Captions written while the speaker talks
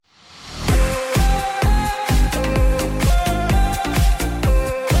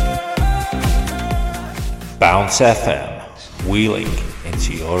Bounce FM, wheeling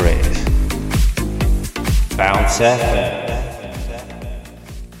into your ears. Bounce FM.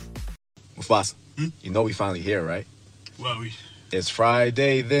 Mufasa, you know we finally here, right? Well, It's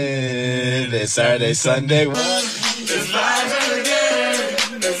Friday then, it's Saturday, Sunday. It's Friday again,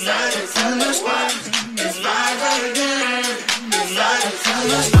 it's Saturday, Sunday. It's Friday again, it's Saturday,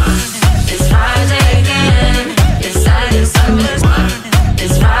 Sunday. It's Friday again, it's Saturday, Sunday.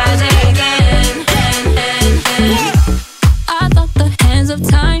 It's Friday again, I thought the hands of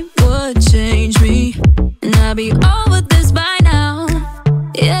time would change me, and I'd be over this by now.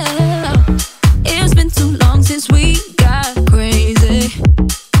 Yeah, it's been too long since we got crazy.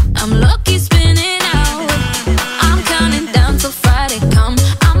 I'm lucky spinning out. I'm counting down till Friday come.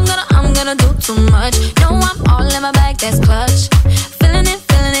 I'm gonna do too much. No, I'm all in my bag, that's clutch. Feeling it.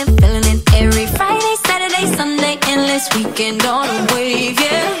 Every Friday, Saturday, Sunday, endless weekend on a wave,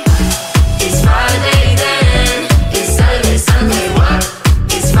 yeah. It's Friday then, it's Saturday, Sunday.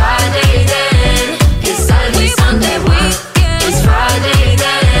 It's Friday then, it's Saturday, Sunday. It's Friday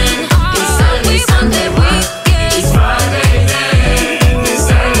then, it's Saturday, Sunday. It's Friday then, it's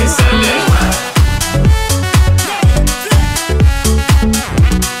Saturday, Sunday.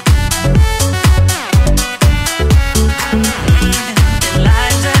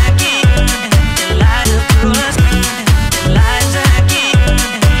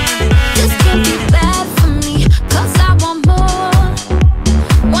 This could be bad for me, 'cause I want more.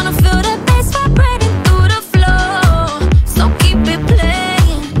 Wanna feel the bass vibrating through the floor. So keep it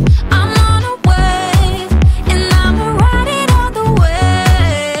playing. I'm on a wave, and I'ma ride it all the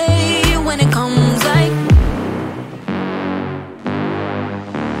way. When it comes like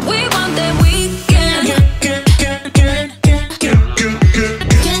we want that weekend.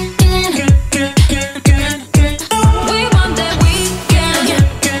 We want that weekend.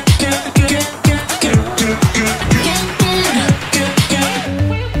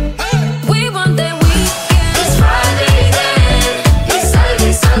 We want that weekend. It's Friday then, it's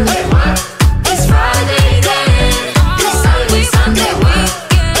Saturday, Sunday. It's Friday then, it's Saturday, Sunday.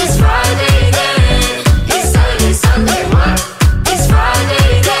 It's Friday then, it's Saturday, Sunday. It's Friday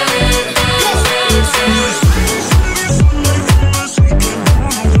then.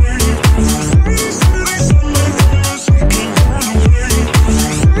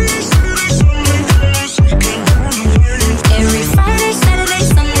 Every Friday, Saturday,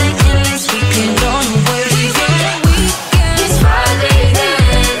 Sunday, endless weekend on the wave. It's Friday then,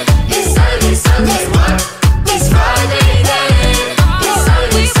 it's Saturday, Sunday. It's Friday then, it's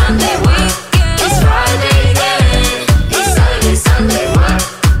Saturday, Sunday. It's Friday then, it's Saturday, Sunday.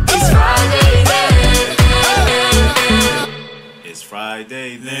 It's Friday then. it's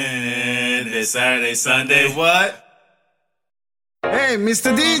Friday then, it's Saturday, Sunday. What? Hey,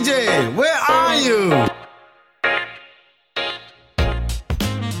 Mr. DJ, where are you?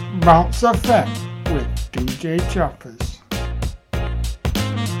 Bounce FM with DJ Choppers.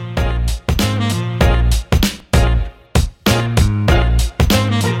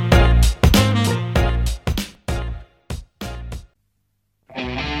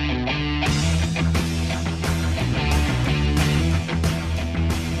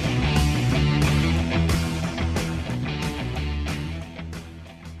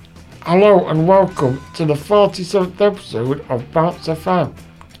 Hello and welcome to the 47th episode of Bounce FM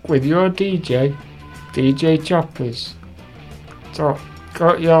with your DJ, DJ Choppers. So,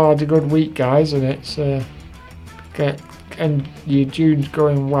 got you all had a good week, guys, and it's and your tune's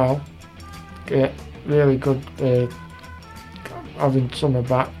going well. Get really good having summer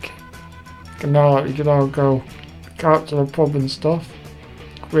back. And now you can all go out to the pub and stuff.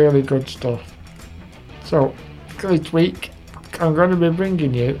 Really good stuff. So, this week I'm going to be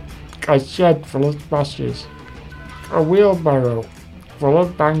bringing you a shed full of smashes, a wheelbarrow full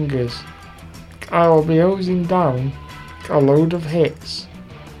of bangers. I will be hosing down a load of hits,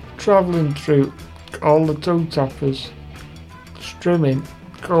 travelling through all the toe tappers, strumming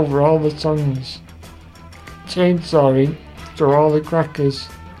over all the songs, chainsawing through all the crackers,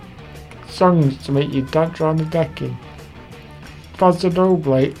 songs to make you dance round the decking, pass the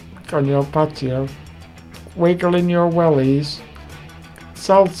oblate on your patio, wiggle in your wellies,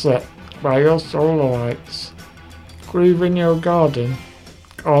 salsa by your soloites, groove in your garden,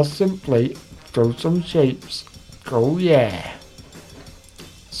 or simply throw some shapes. Oh yeah!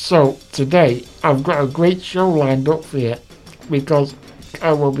 So today I've got a great show lined up for you because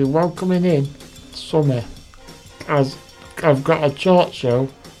I will be welcoming in summer, as I've got a chart show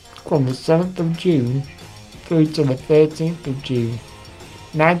from the 7th of June through to the 13th of June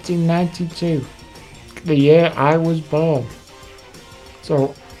 1992, the year I was born.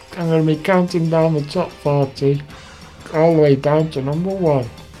 So I'm going to be counting down the top 40 all the way down to number 1.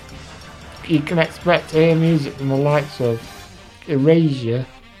 You can expect to hear music from the likes of Erasure,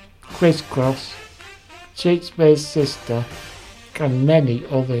 Crisscross, Shakespeare's Sister, and many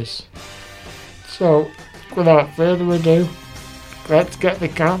others. So, without further ado, let's get the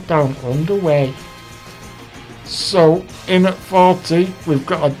countdown underway. So, in at 40, we've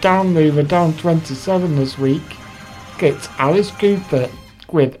got a down mover down 27 this week. It's Alice Cooper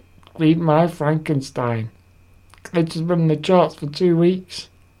with Read My Frankenstein. It has been in the charts for 2 weeks,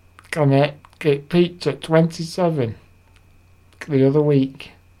 and it peaked at 27 the other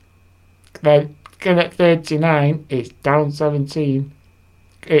week. Then, again at 39, it's down 17.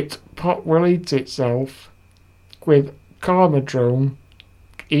 It's Pot Will Eat Itself with Karmadrome,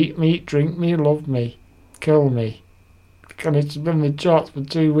 Eat Me, Drink Me, Love Me, Kill Me. And it's been in the charts for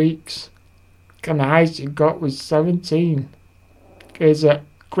 2 weeks. And the highest it got was 17. Here's a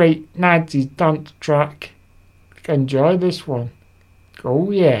great 90s dance track. Enjoy this one.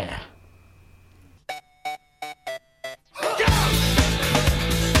 Oh yeah.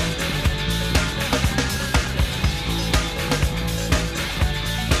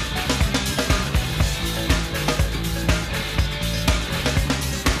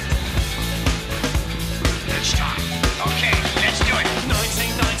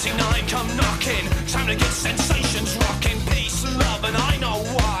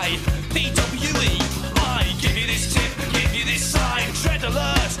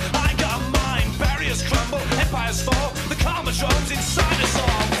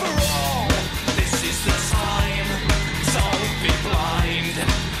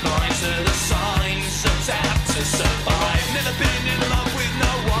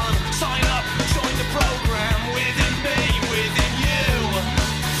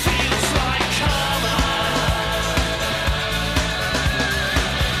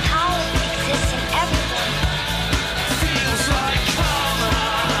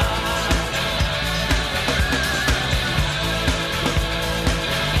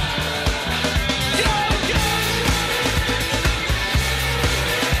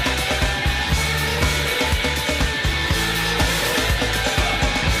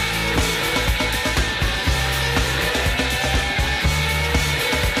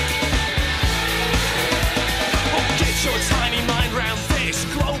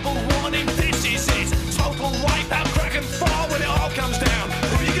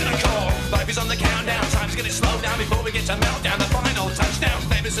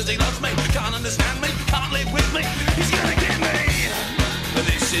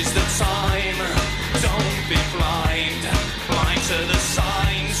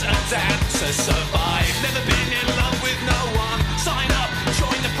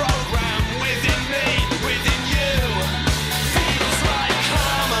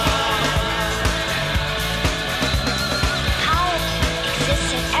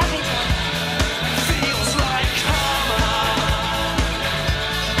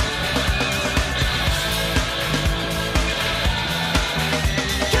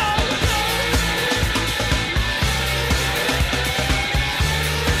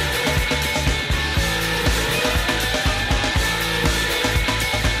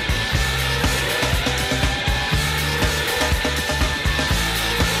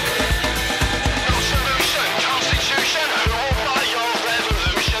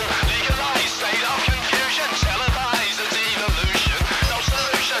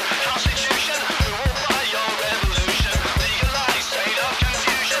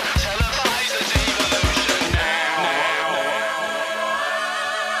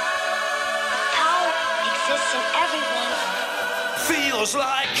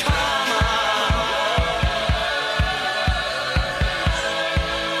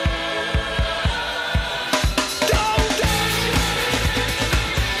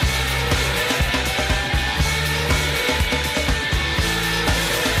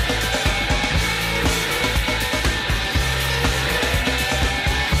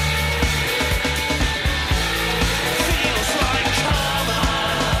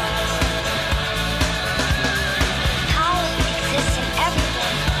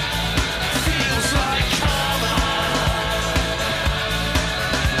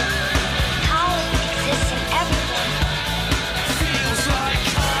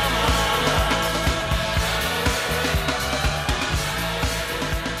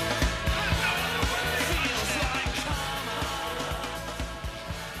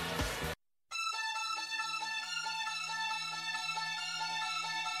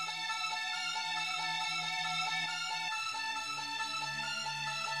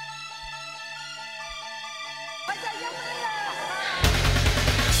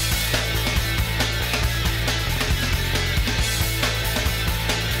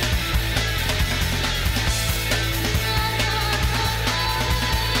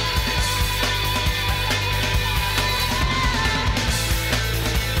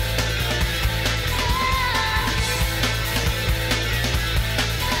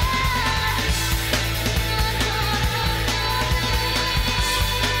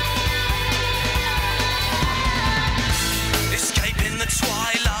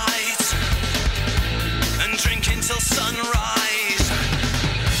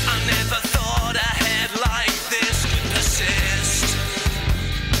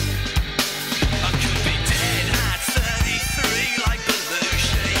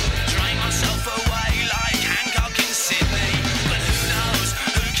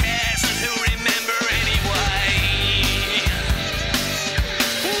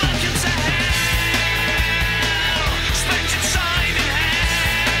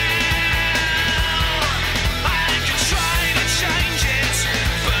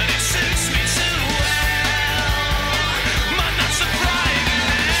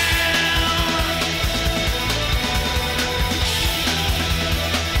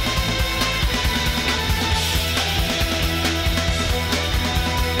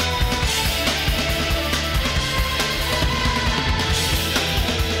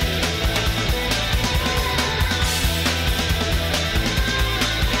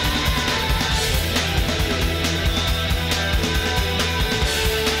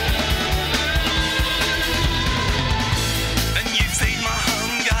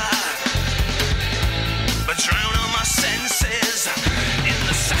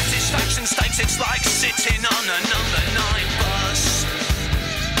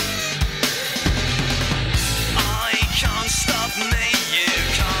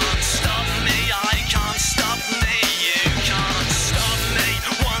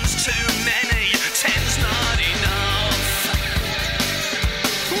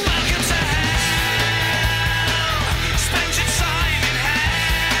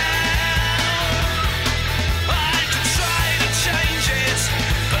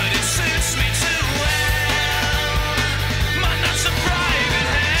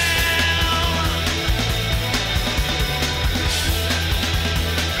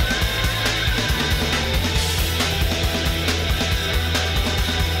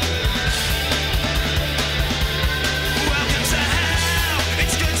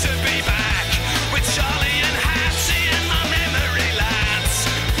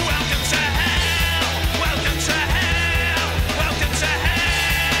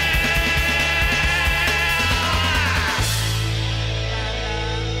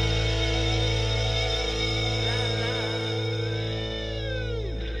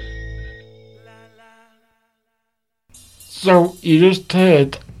 So you just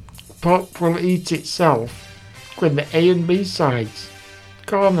heard Pop Will Eat Itself with the A and B sides.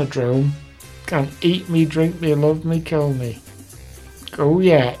 Cornerdrome, Can't Eat Me, Drink Me, Love Me, Kill Me. Oh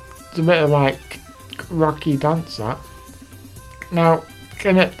yeah, it's a bit of like rocky dance that. Now,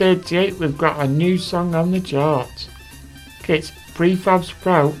 again at 38 we've got a new song on the charts. It's Prefab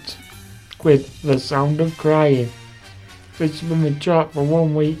Sprout with The Sound of Crying. It's been in the chart for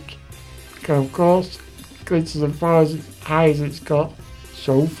 1 week. And of course, it's as far as high as it's got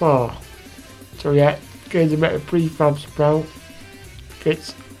so far. So yeah, it's a bit of Prefab Sprout.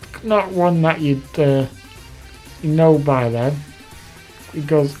 It's not one that you'd know by then,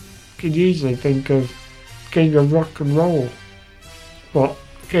 because you could usually think of King of Rock and Roll. But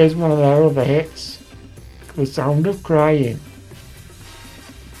here's one of their other hits, The Sound of Crying.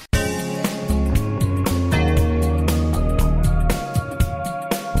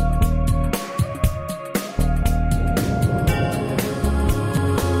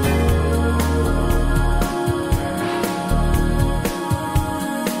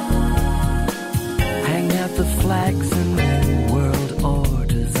 Hang out the flags and new world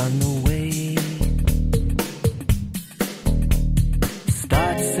orders on the way.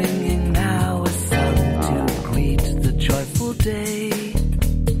 Start singing now a song to greet the joyful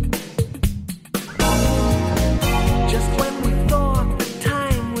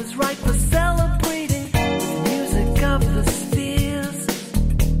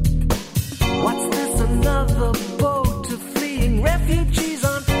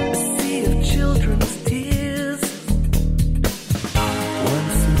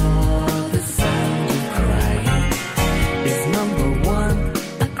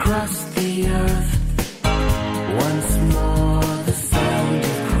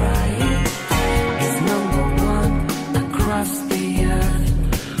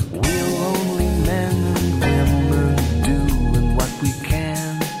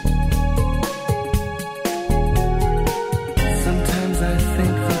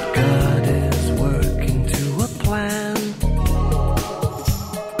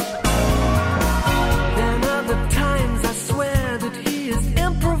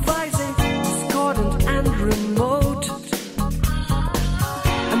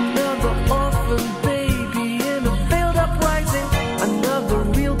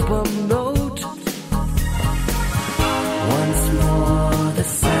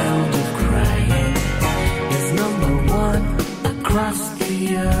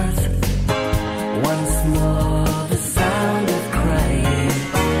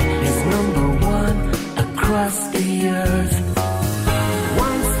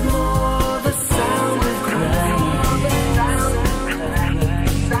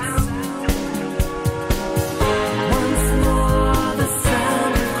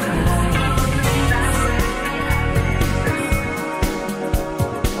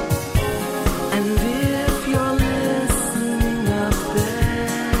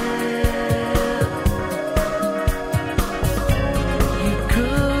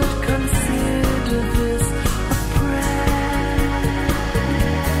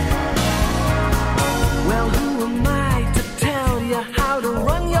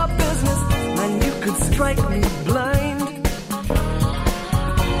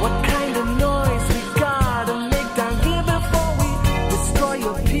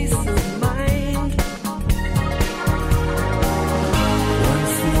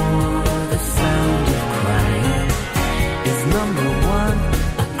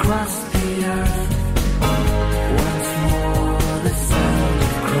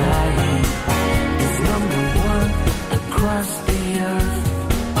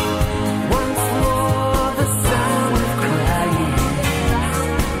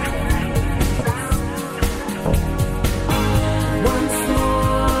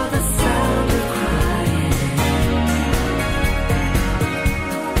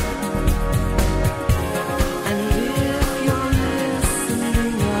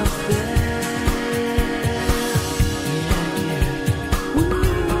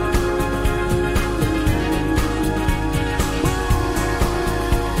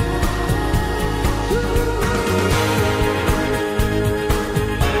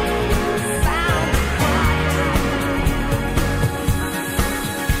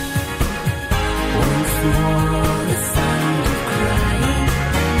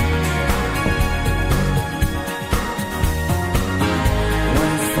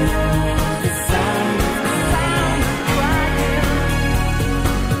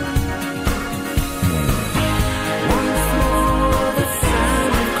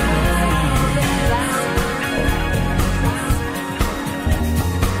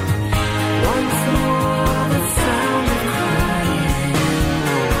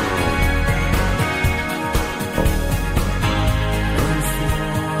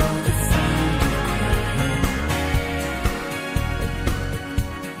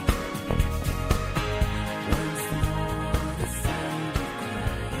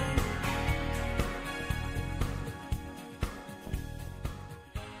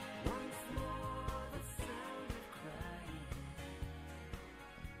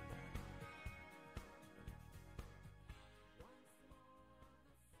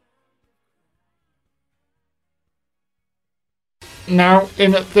Now,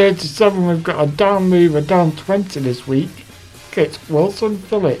 in at 37, we've got a down mover, down 20 this week. It's Wilson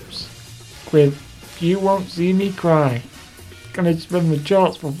Phillips with You Won't See Me Cry. And it's been the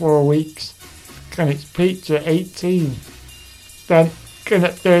charts for 4 weeks. And it's peaked at 18. Then, in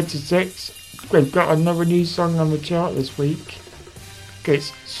at 36, we've got another new song on the chart this week.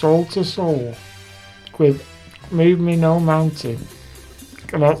 It's Soul to Soul with Move Me No Mountain.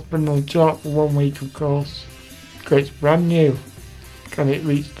 And that's been on the chart for 1 week, of course. It's brand new. And it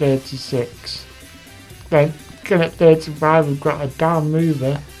reached 36. Then, in at 35, we've got a down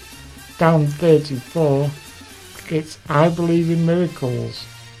mover, down 34. It's I Believe in Miracles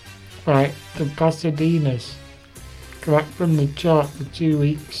by the Pasadenas. And that's been the chart for 2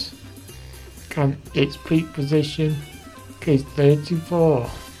 weeks. And its peak position is 34.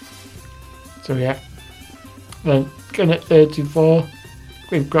 So yeah. Then, in at 34,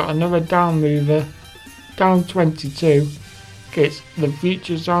 we've got another down mover, down 22. It's The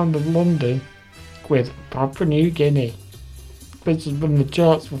Future Sound of London with Papua New Guinea. This has been the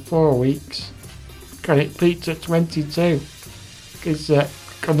charts for 4 weeks. And it peaked at 22. It's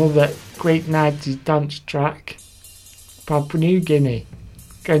another great 90s dance track. Papua New Guinea.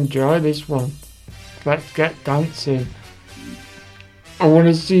 Enjoy this one. Let's get dancing. I want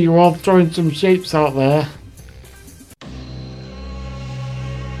to see you all throwing some shapes out there.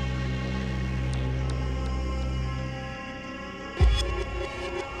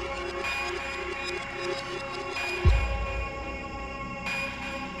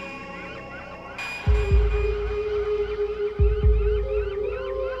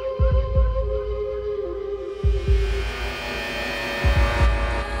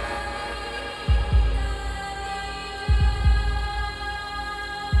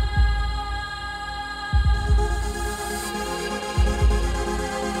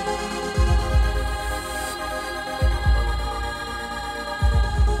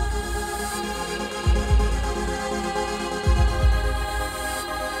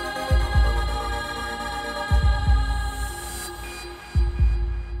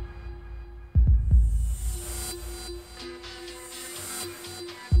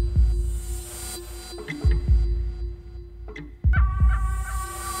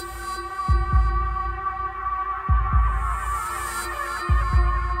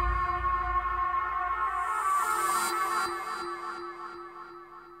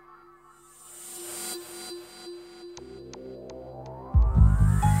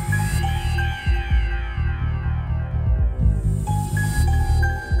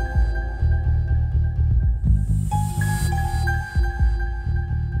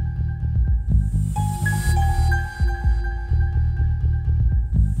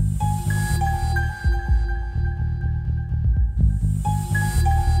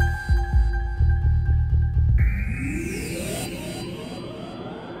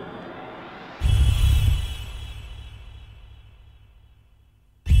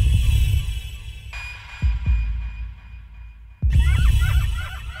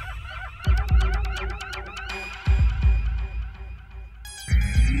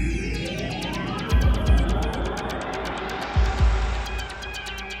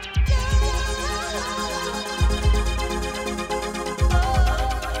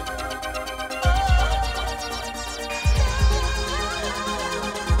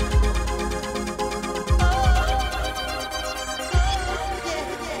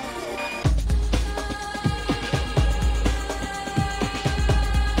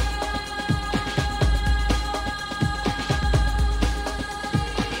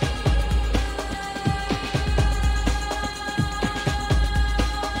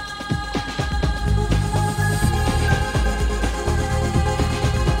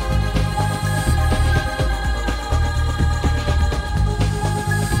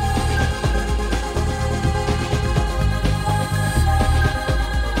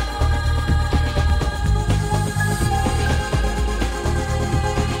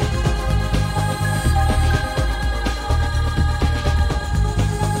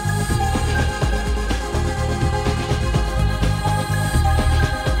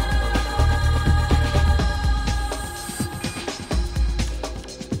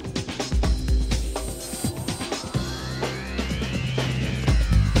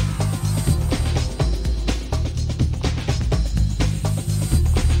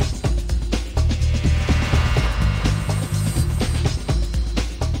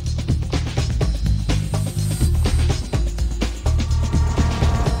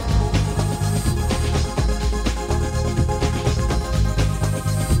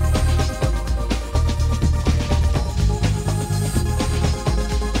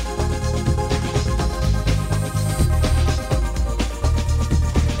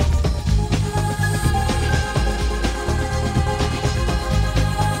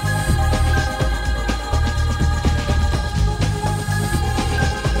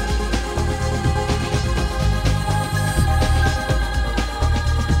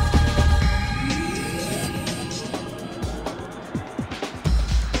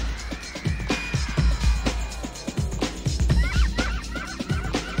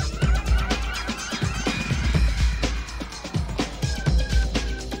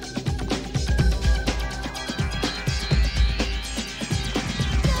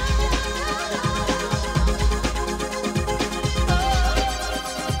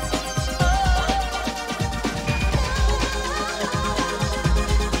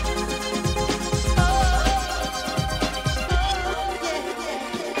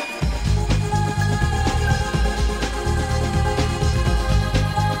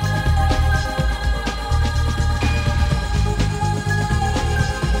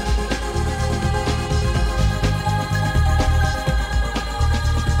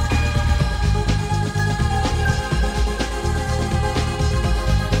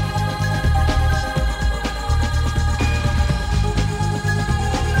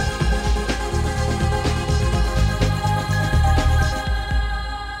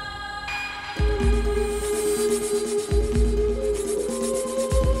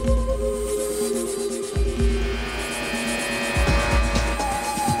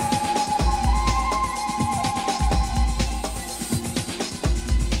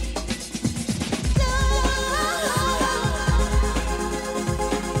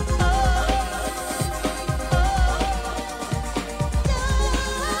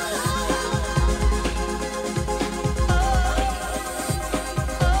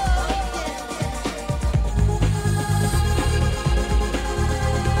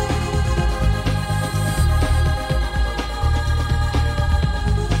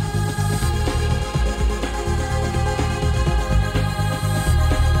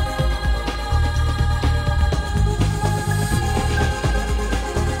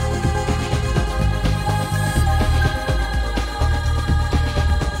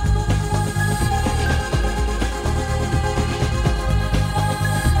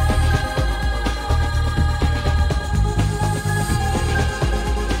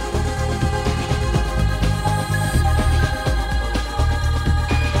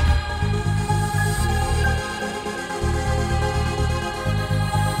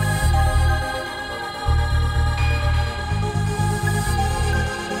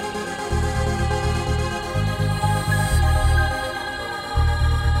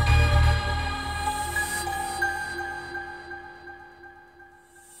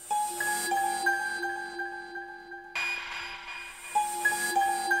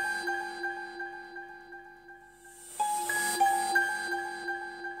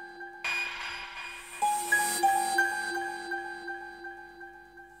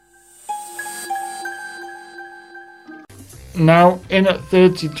 Now, in at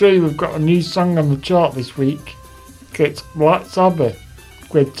 33, we've got a new song on the chart this week. It's Black Sabbath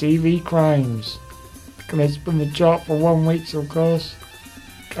with TV Crimes. And it's been the chart for 1 week, of course.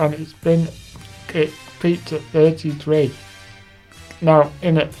 And it peaked at 33. Now,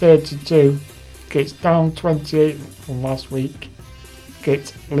 in at 32, it's down 28 from last week.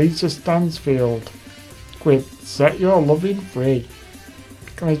 It's Lisa Stansfield with Set Your Loving Free.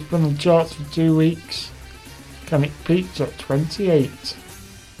 And it's been on the charts for 2 weeks. And it peaked at 28.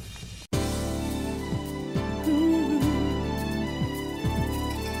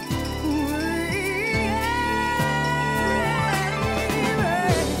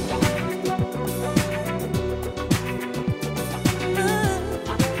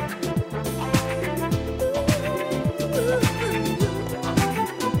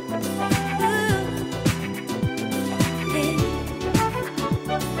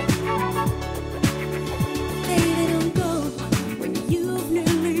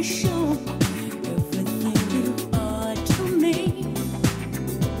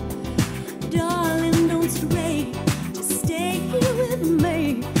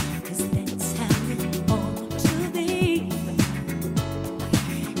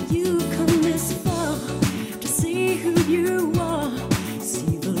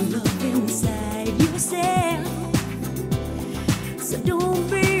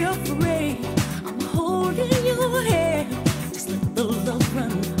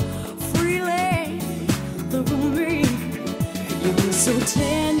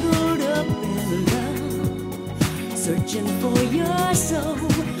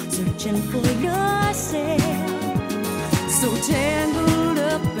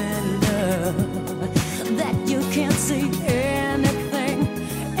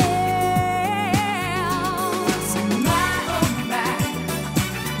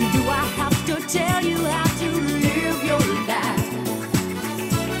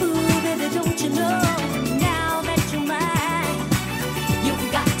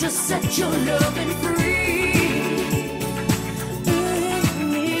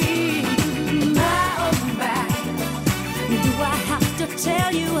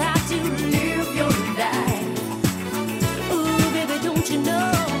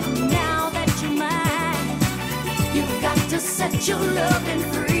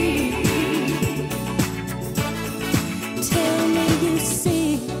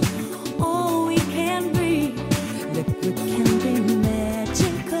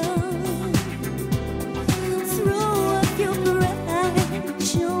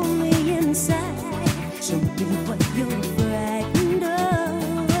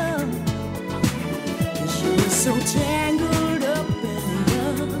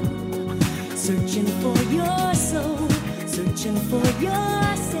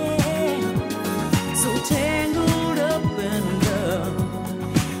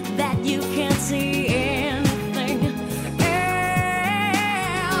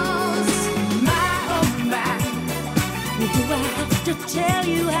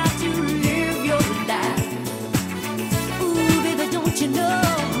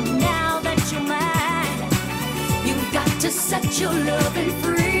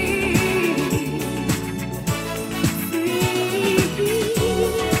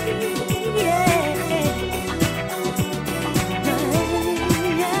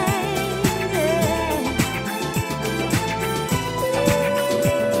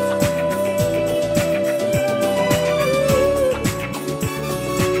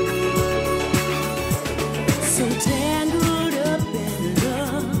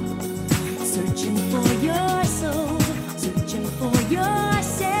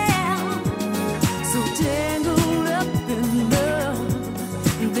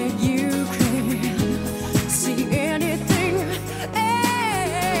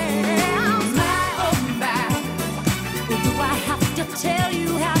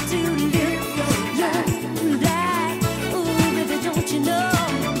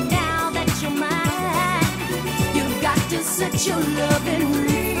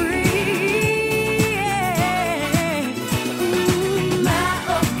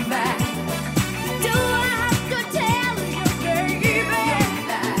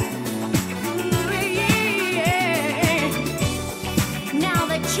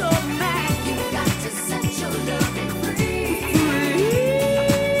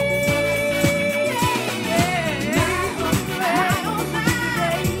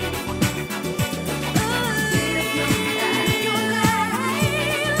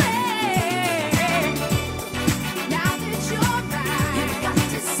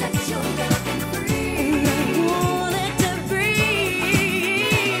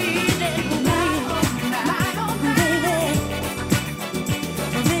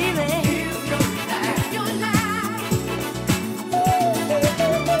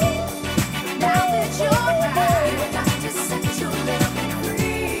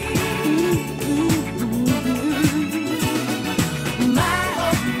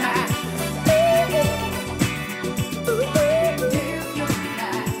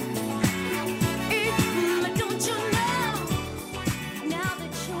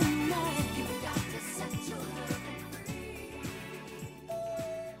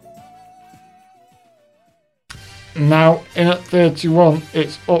 Now in at 31,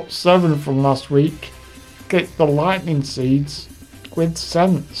 it's up 7 from last week. Get the Lightning Seeds with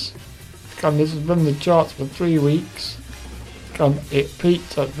Sense. And this has been in the charts for 3 weeks. And it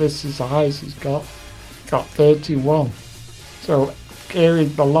peaked at, this is the highest it's got 31. So here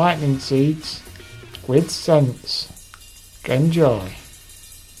is the Lightning Seeds with Sense. Enjoy.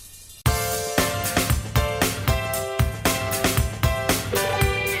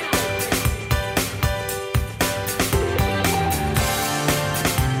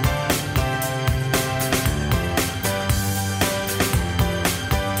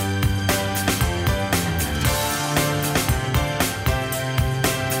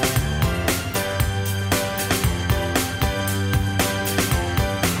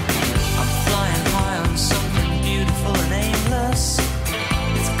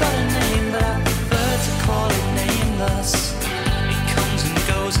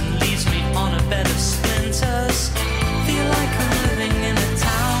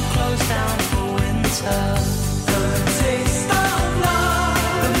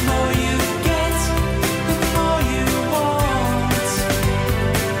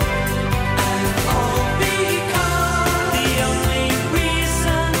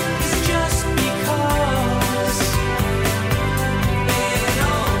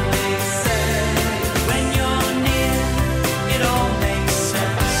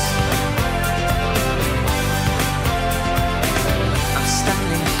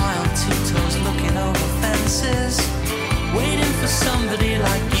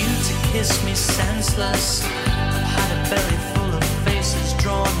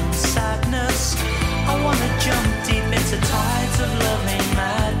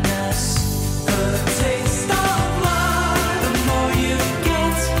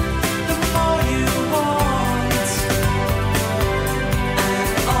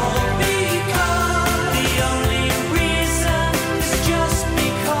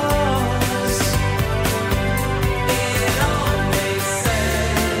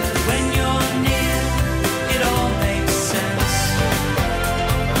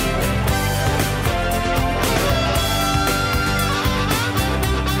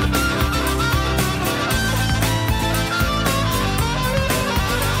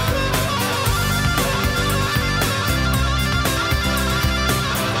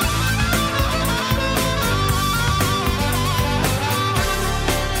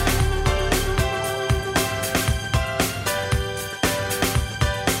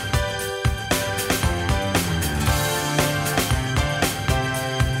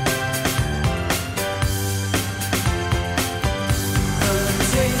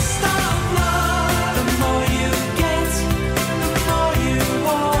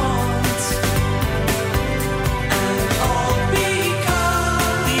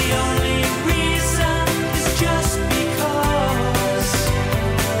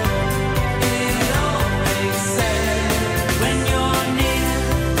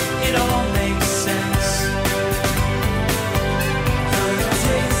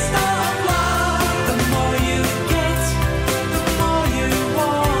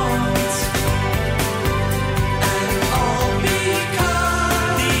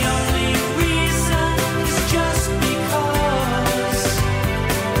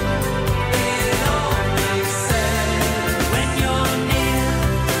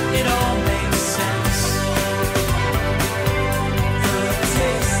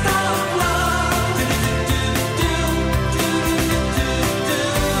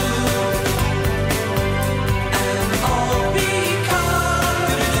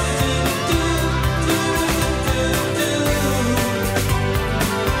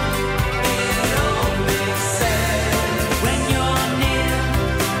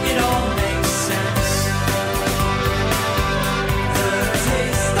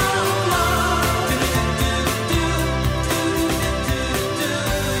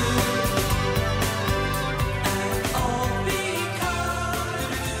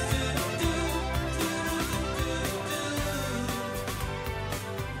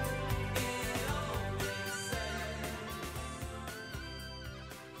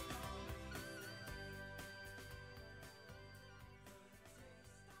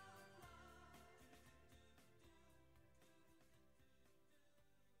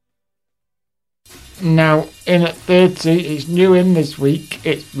 Now in at 30, it's new in this week,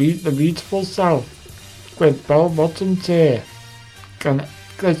 it's The Beautiful South with Bell Bottom Tear.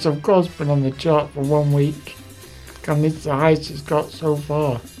 It's of course been on the chart for 1 week, and it's the highest it's got so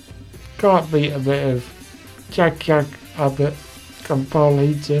far. Can't beat a bit of Jack Abbott and Paul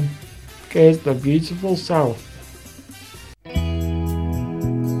Eaton. Here's The Beautiful South.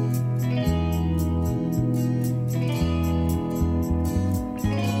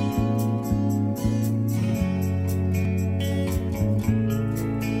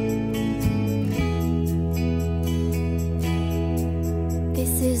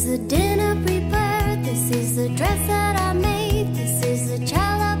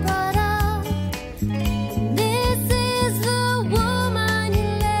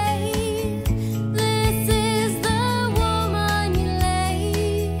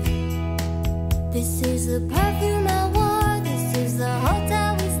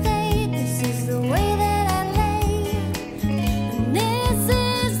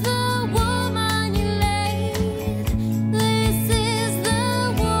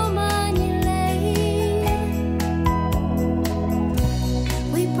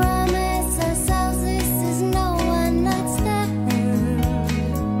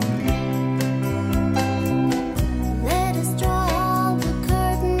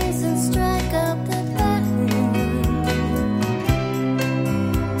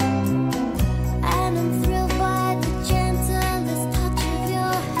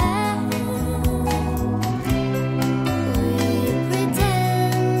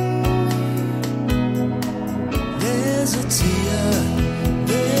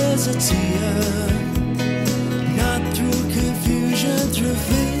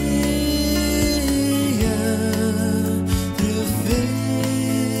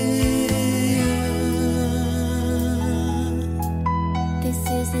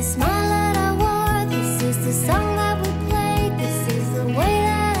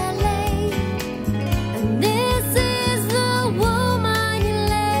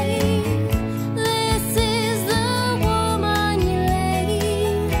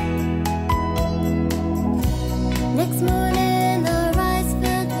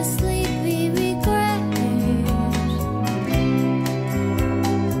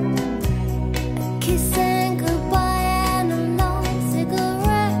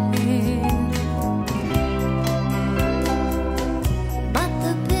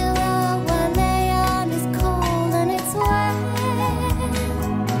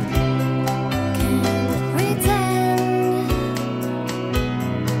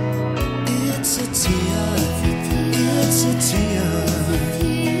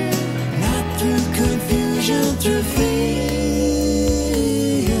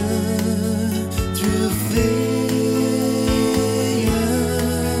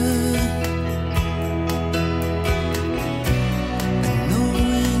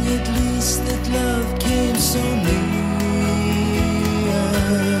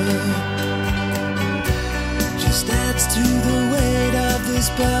 to the weight of this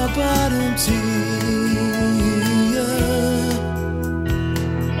bell-bottom tea.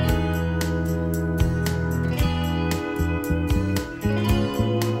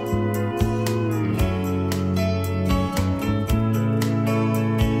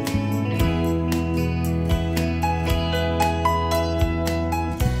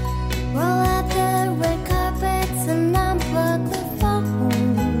 Roll out the red carpets and unplug the phone.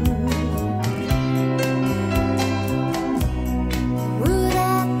 Root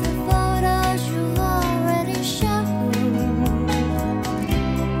at the photos you've already shown.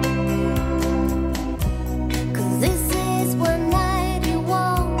 'Cause this is one night you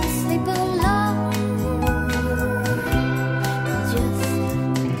won't sleep alone. Just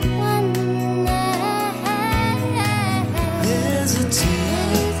one night. There's a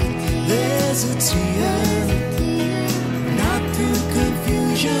tear, not through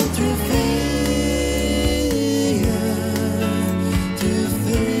confusion, through fear, through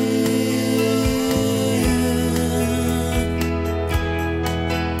fear.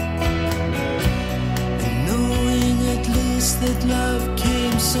 And knowing at least that love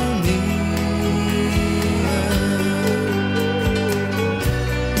came so near,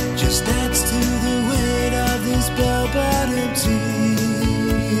 just adds to the weight of this bell-bottom tea.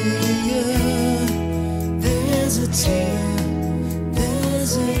 There's a tear,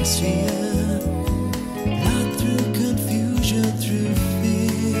 not through confusion, through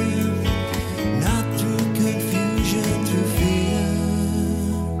fear, not through confusion, through fear.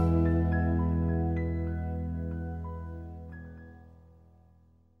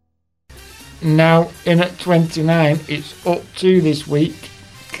 Now, in at 29, it's up to this week,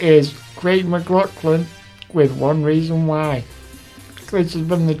 is Craig McLachlan with One Reason Why. This has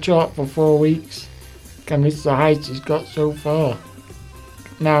been in the chart for 4 weeks, and it's the highest it's got so far.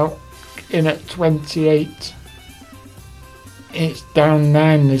 Now, in at 28, it's down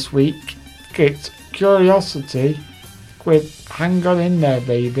 9 this week. It's Curiosity with Hang On In There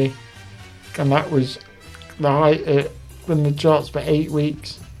Baby, and that was the high in the charts for 8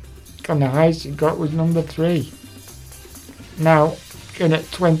 weeks, and the highest it got was number 3. Now, in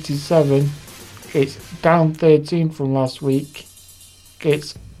at 27, it's down 13 from last week.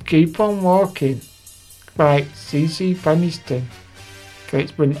 It's Keep On Walking by CC Peniston.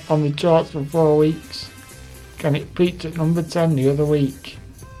 It's been on the charts for 4 weeks, and it peaked at number 10 the other week.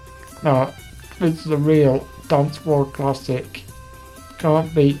 Now, this is a real dance floor classic.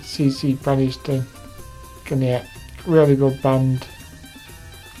 Can't beat CC Peniston. Really good band.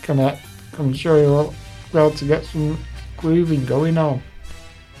 I'm sure you'll be able to get some grooving going on.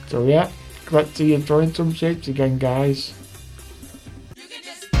 So yeah, let's see you throwing some shapes again, guys.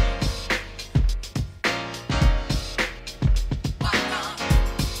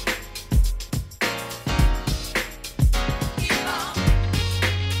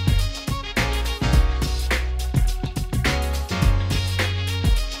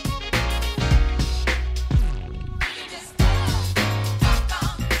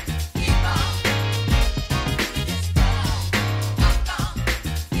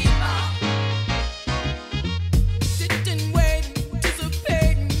 Sitting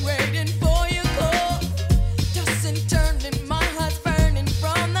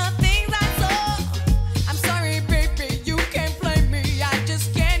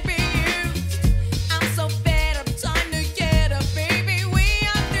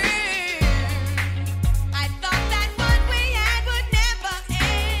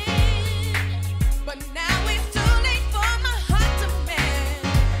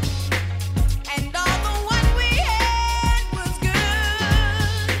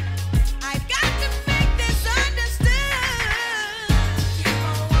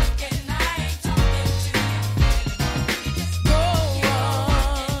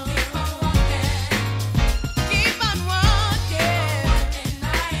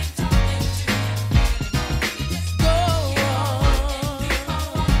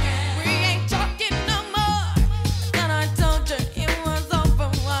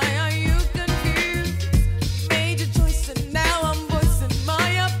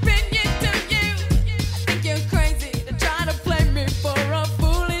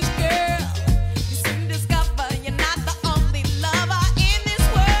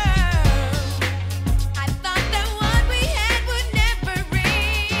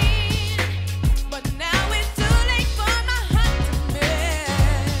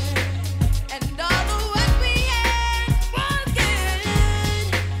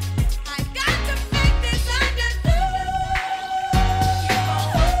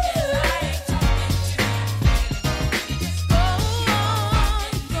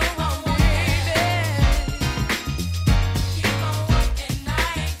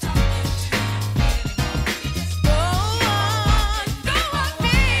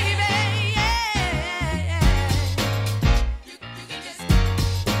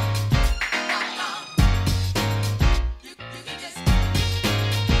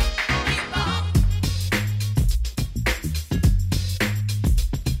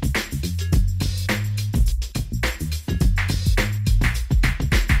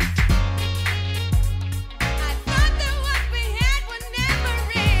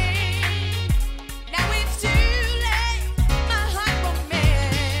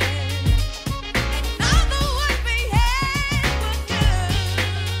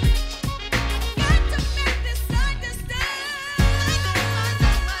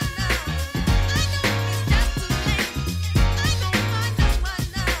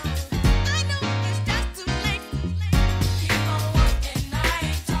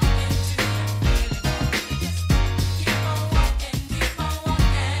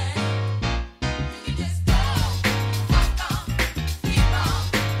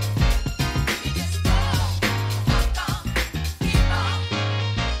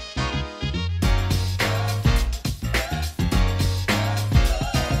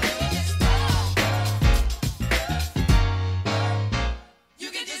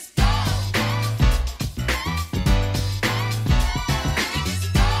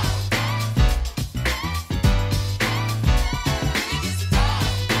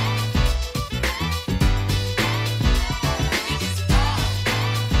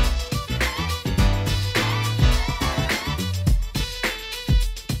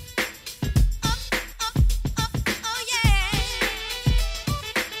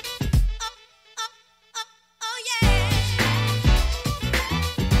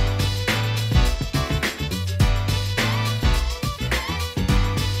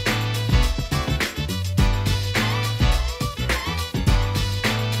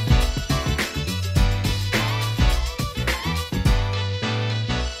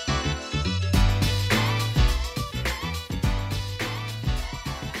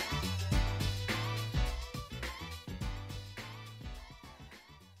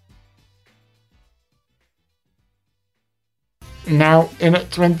Now in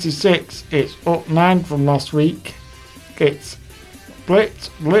at 26, it's up 9 from last week. It's Blitz,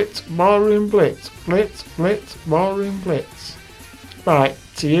 Blitz, Ballroom Blitz, Blitz, Blitz, Ballroom Blitz by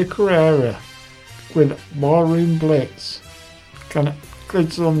Tia Carrera with Ballroom Blitz. Can it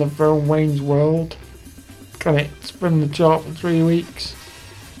glitz on the film Wayne's World? Can it spin the chart for 3 weeks?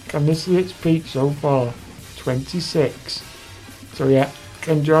 Can this see its peak so far? 26. So yeah,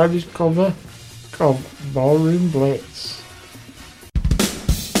 can enjoy this cover called Ballroom Blitz.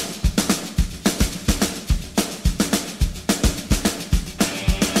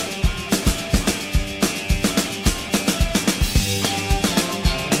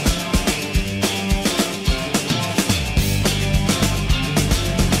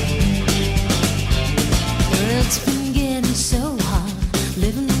 It's been getting so hard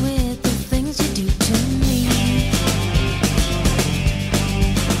living with the things you do to me.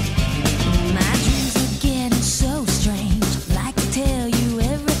 My dreams are getting so strange. I'd like to tell you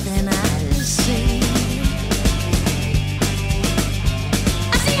everything I see.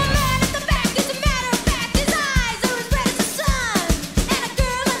 I see a man at the back, as a matter of fact, his eyes are as red as the sun. And a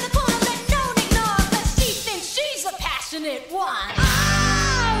girl in the corner that don't ignore, 'cause she thinks she's the passionate one.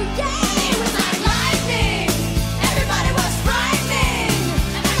 Oh yeah, it was like lightning. Everybody was frightening,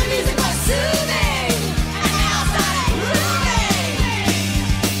 and the music was soothing, and the house started grooving.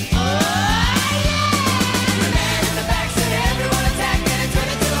 Oh yeah! The man in the back said everyone attacked, and it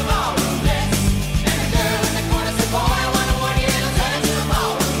turned into a ballroom blitz. And the girl in the corner said, boy, I wanna warn you, it'll turn into a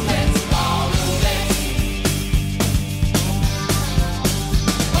ballroom blitz. Ballroom blitz.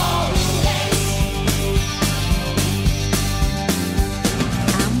 Ballroom blitz.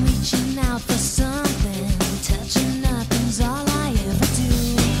 I'm reaching out for something, touching nothing's all I ever do.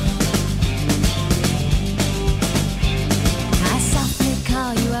 I softly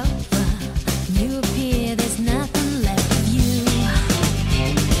call you over, you appear, there's nothing left of you.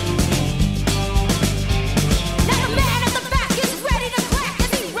 Now the man at the back is ready to crack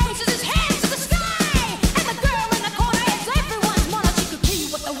as he raises his hands to the sky. And the girl in the corner is everyone's mother, she could kill you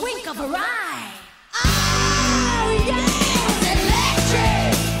with the wink of her eye. Oh yeah, it's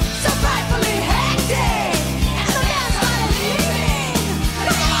electric, so frightfully hectic. And the man started leaving, and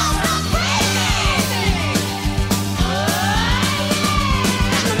they all stopped breathing. Oh yeah,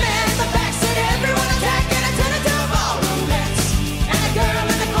 and the man in the back said everyone attack, and it turned into a ballroom blitz. And the girl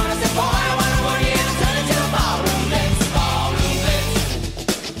in the corner said, boy, I wanna warn you, it'll turn into a ballroom blitz. Ballroom blitz.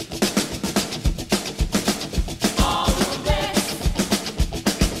 Ballroom blitz.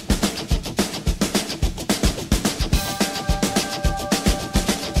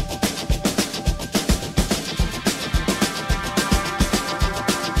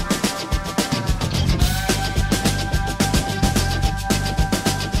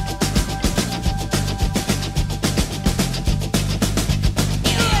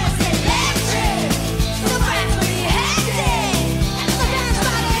 It was electric, so frightfully hectic. And the man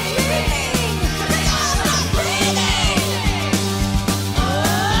started leaving, they all stopped breathing. Oh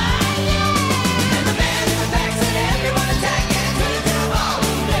yeah, and the man in the back said everyone attack, and it turned into a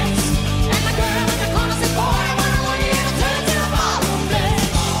ballroom blitz. And the girl in the corner said, boy, I wanna warn you, it'll turn into a ballroom blitz.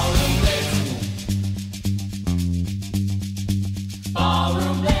 Ballroom blitz.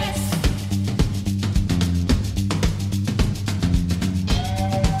 Ballroom blitz.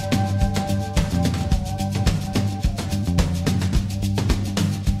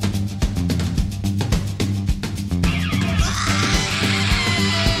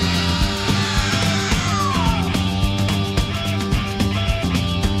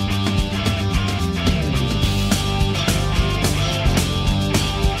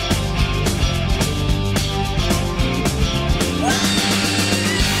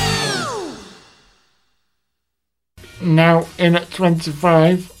 Now in at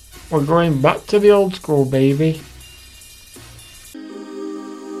 25, we're going back to the old school, baby.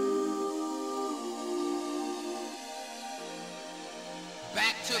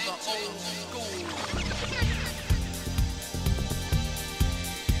 Back to the old school.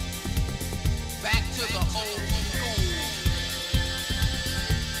 Back to the old school.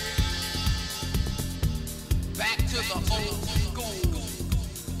 Back to the old school.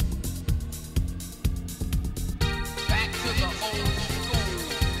 Back to the old school.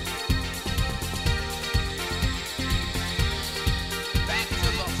 Back to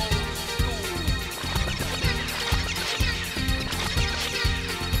the old school.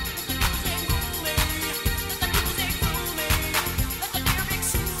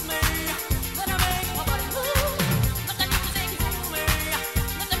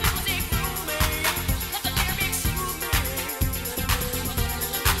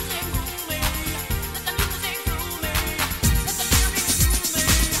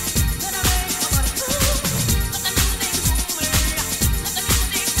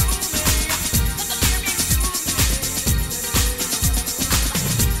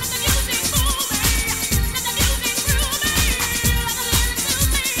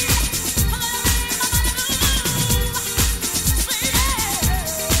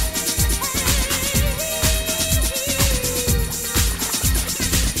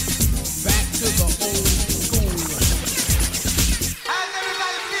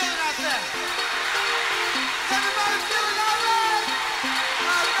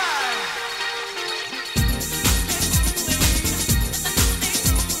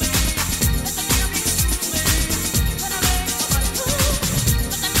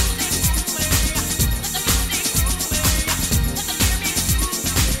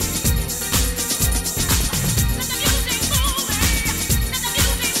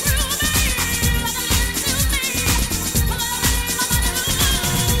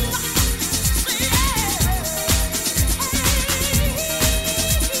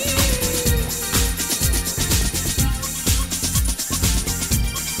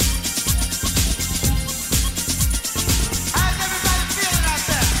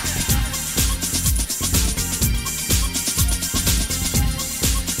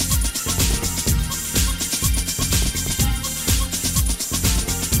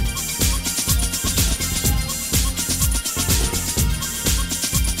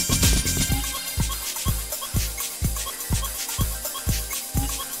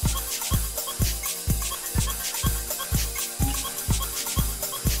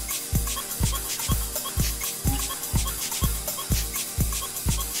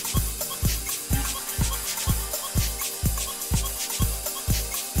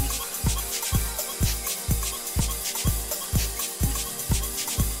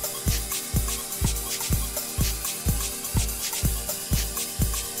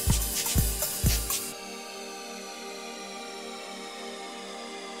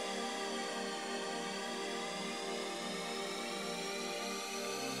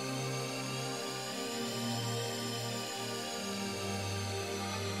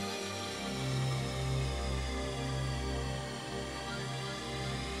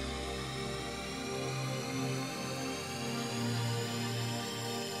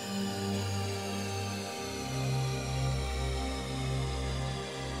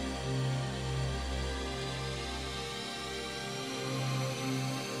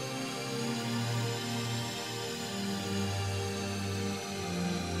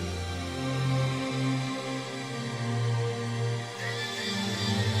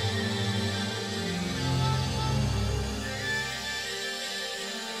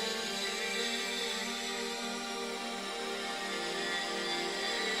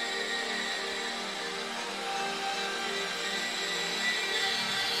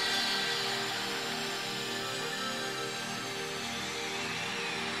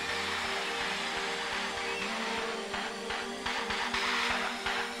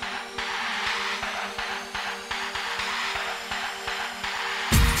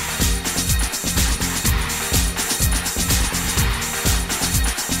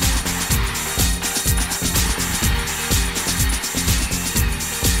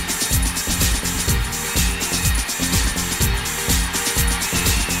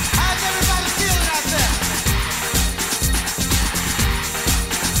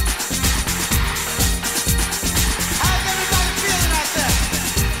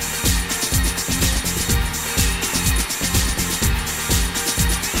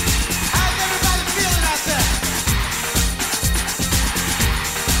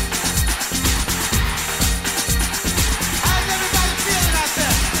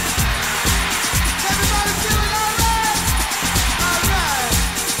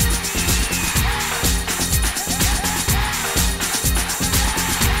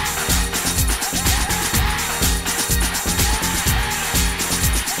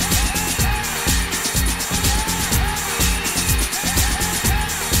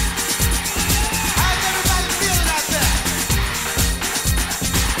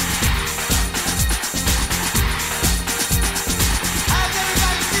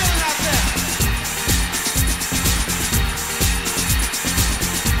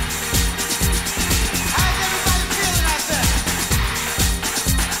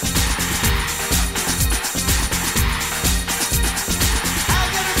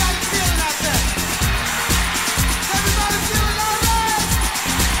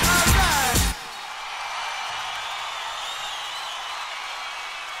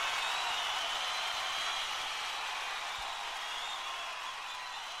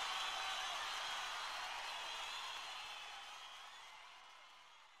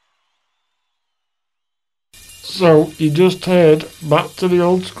 So you just heard Back to the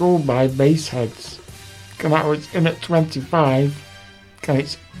Old School by Bassheads. And that was in at 25. And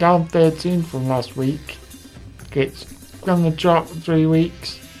it's down 13 from last week. It's on the chart for 3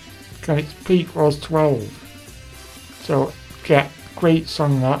 weeks. And its peak was 12. So yeah, great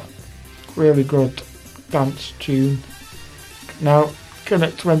song that. Really good dance tune. Now, in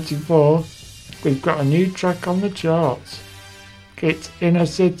at 24, we've got a new track on the charts. It's Inner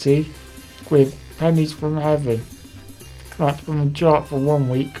City with Pennies from Heaven. That's from the chart for 1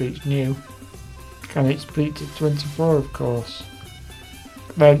 week, it's new. And it's peaked at 24, of course.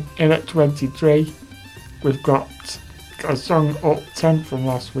 Then in at 23, we've got a song up 10 from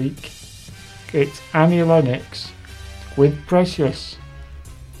last week. It's Annie Lennox with Precious.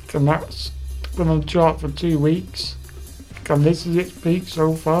 And that's been on the chart for 2 weeks. And this is its peak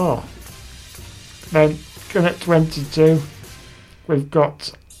so far. Then in at 22, we've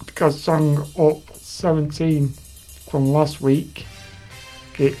got a song up 17 from last week.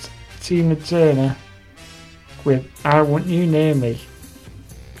 It's Tina Turner with I Want You Near Me.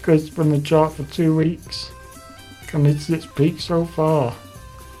 It's been on the chart for 2 weeks. And it's its peak so far.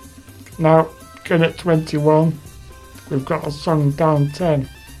 Now, in at 21, we've got a song down 10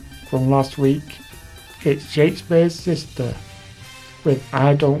 from last week. It's Shakespeare's Sister with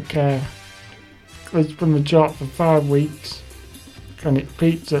I Don't Care. It's been on the chart for 5 weeks. And it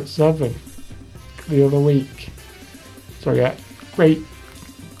peaked at 7 the other week. So yeah, great,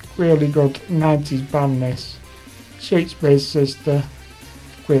 really good 90s band this. Shakespeare's Sister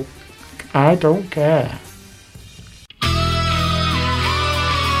with I Don't Care.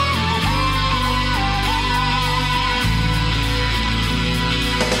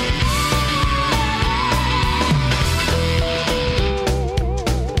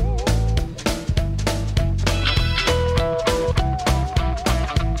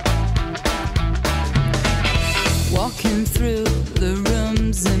 Walking through the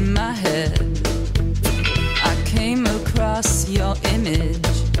rooms in my head, I came across your image.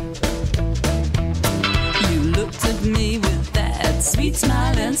 You looked at me with that sweet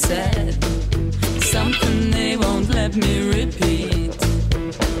smile and said something they won't let me repeat.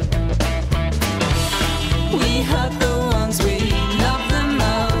 We hurt the ones we love the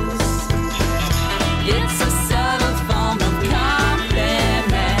most. It's a subtle form of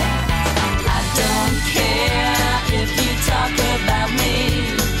compliment. I don't care if you talk about me.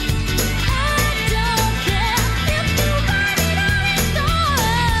 I don't care if you write it on your door.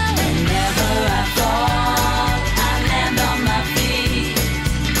 Whenever I fall, I land on my feet.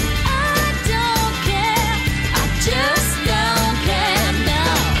 I don't care, I just don't care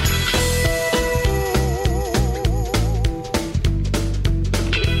now.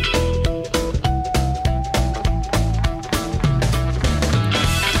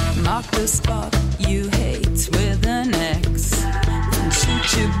 Mark the spot you hate with an X and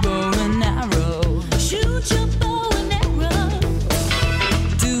shoot your bow and arrow. Shoot your bow and arrow.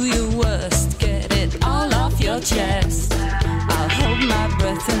 Do your worst, get it all off your chest. I'll hold my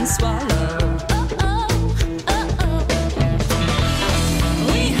breath and swallow.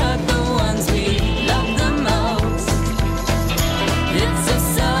 We hurt the ones we love the most. It's a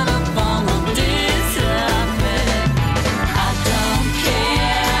subtle form of discipline. I don't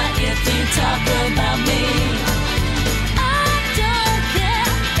care if you talk about me. I don't care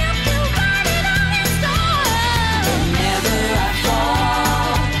if you write it on your door. Whenever I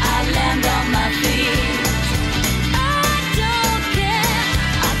fall, I land on my feet. I don't care,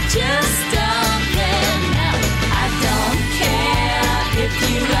 I just don't care now. I don't care if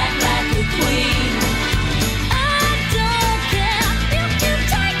you act like a queen. I don't care if you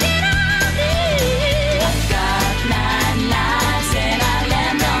take it on me. I've got 9 lives and I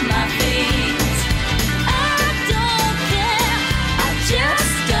land on my feet. I don't care, I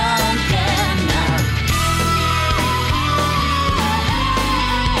just don't care now.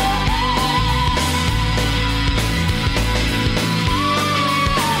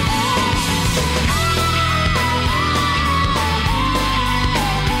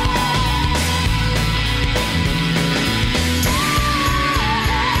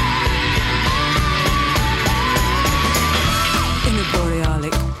 In a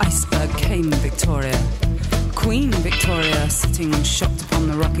borealic iceberg came Victoria, Queen Victoria, sitting shocked upon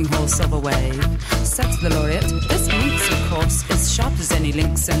the rocking horse of a wave. Said to the laureate, this minx, of course, is sharp as any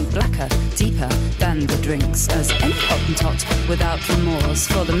lynx and blacker, deeper than the drinks, as any Hottentot without remorse.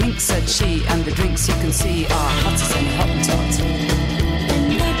 For the minx, said she, and the drinks you can see are hot as any Hottentot.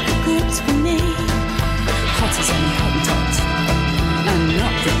 Not the goods for me, hot as any Hottentot, and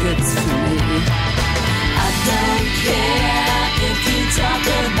not the goods for me. I don't care if you talk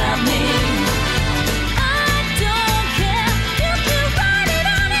about me. I don't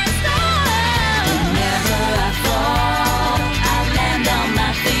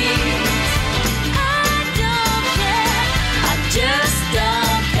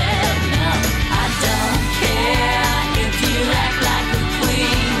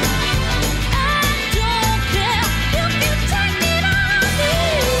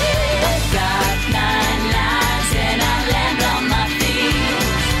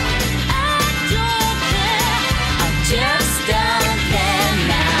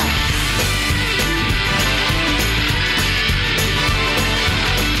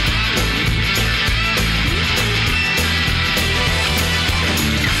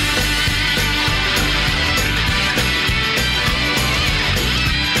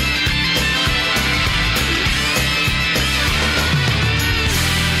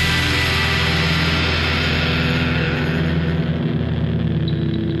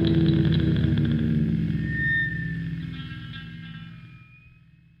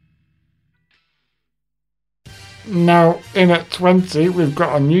Now in at 20 we've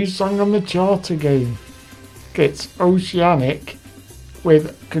got a new song on the chart again. It's Oceanic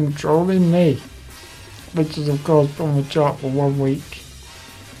with Controlling Me, which has of course been on the chart for 1 week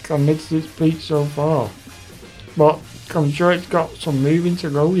and missed its peak so far, but I'm sure it's got some moving to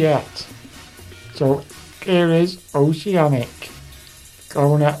go yet. So here is Oceanic.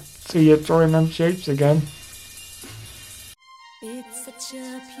 Gonna see you throwing them shapes again. It's such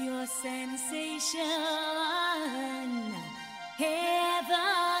a pure sensation,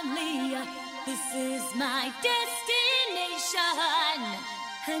 heavenly. This is my destination,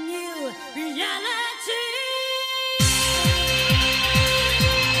 a new reality.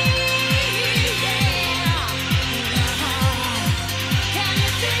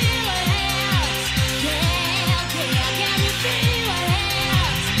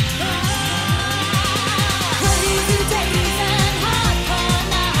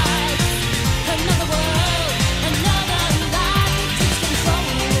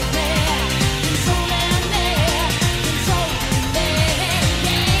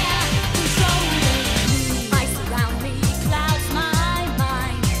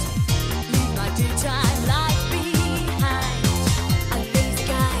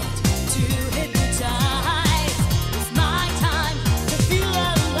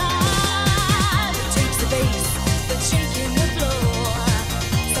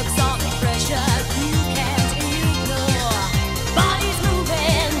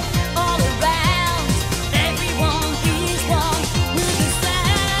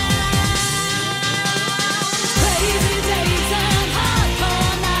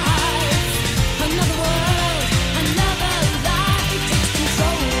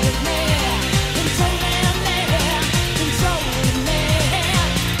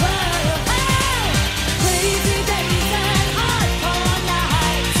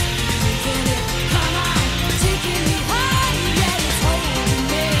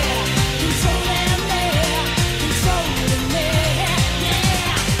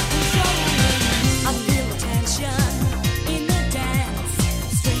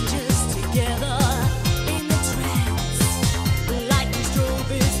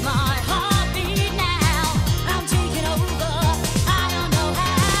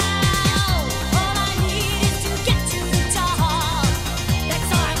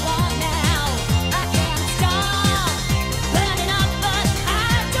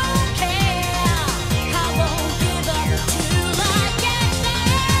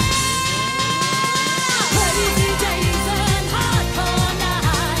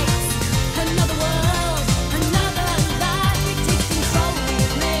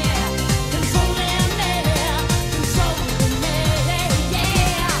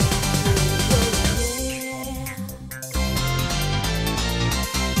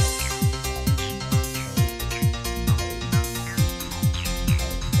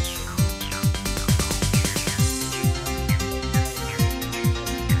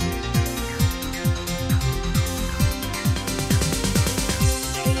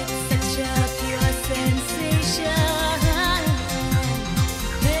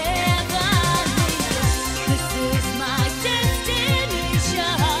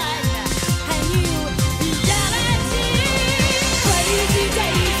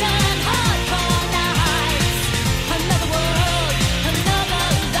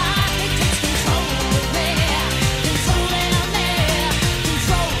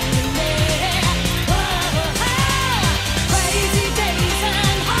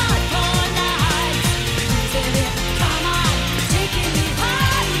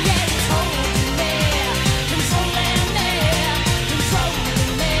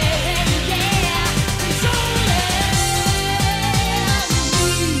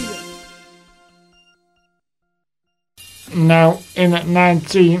 Now in at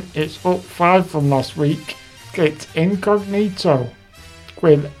 19, it's up 5 from last week. It's Incognito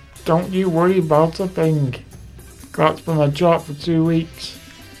with Don't You Worry About a Thing. That's been on the chart for 2 weeks.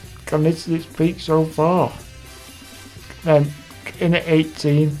 And this is its peak so far. Then in at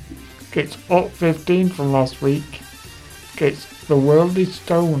 18, it's up 15 from last week. It's The World Is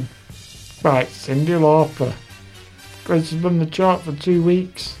Stone by Cyndi Lauper. This has been on the chart for 2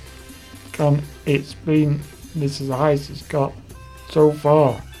 weeks. And it's been, this is the highest it's got so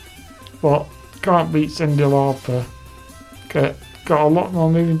far. But can't beat Cyndi Lauper. Got a lot more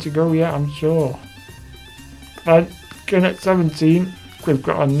moving to go yet, I'm sure. Then in at 17, we've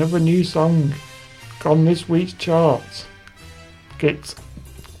got another new song on this week's chart. It's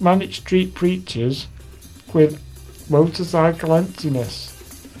Manic Street Preachers with Motorcycle Emptiness.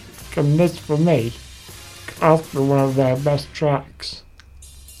 And this for me has been one of their best tracks.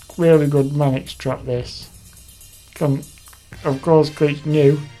 Really good Manic track this. can, of course, 'cause it's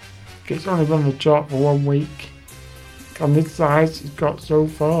new, it's only been on the chart for 1 week, and this size it's got so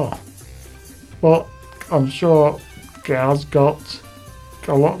far. But I'm sure it has got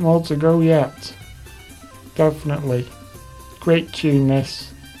a lot more to go yet. Definitely. Great tune this.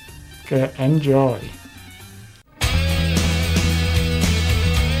 Okay, enjoy.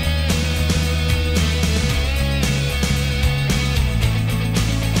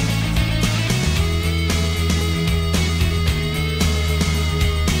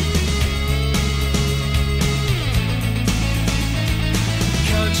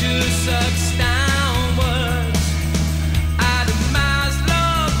 Culture sucks downwards. Atomize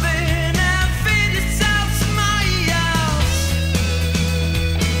loving and feed itself somebody else.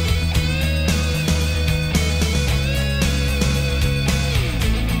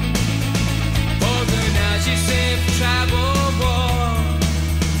 Organize yourself for tribal war.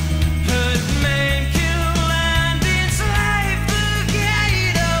 Hurt, maim, kill, and enslave the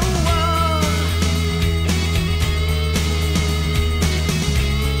gate of war.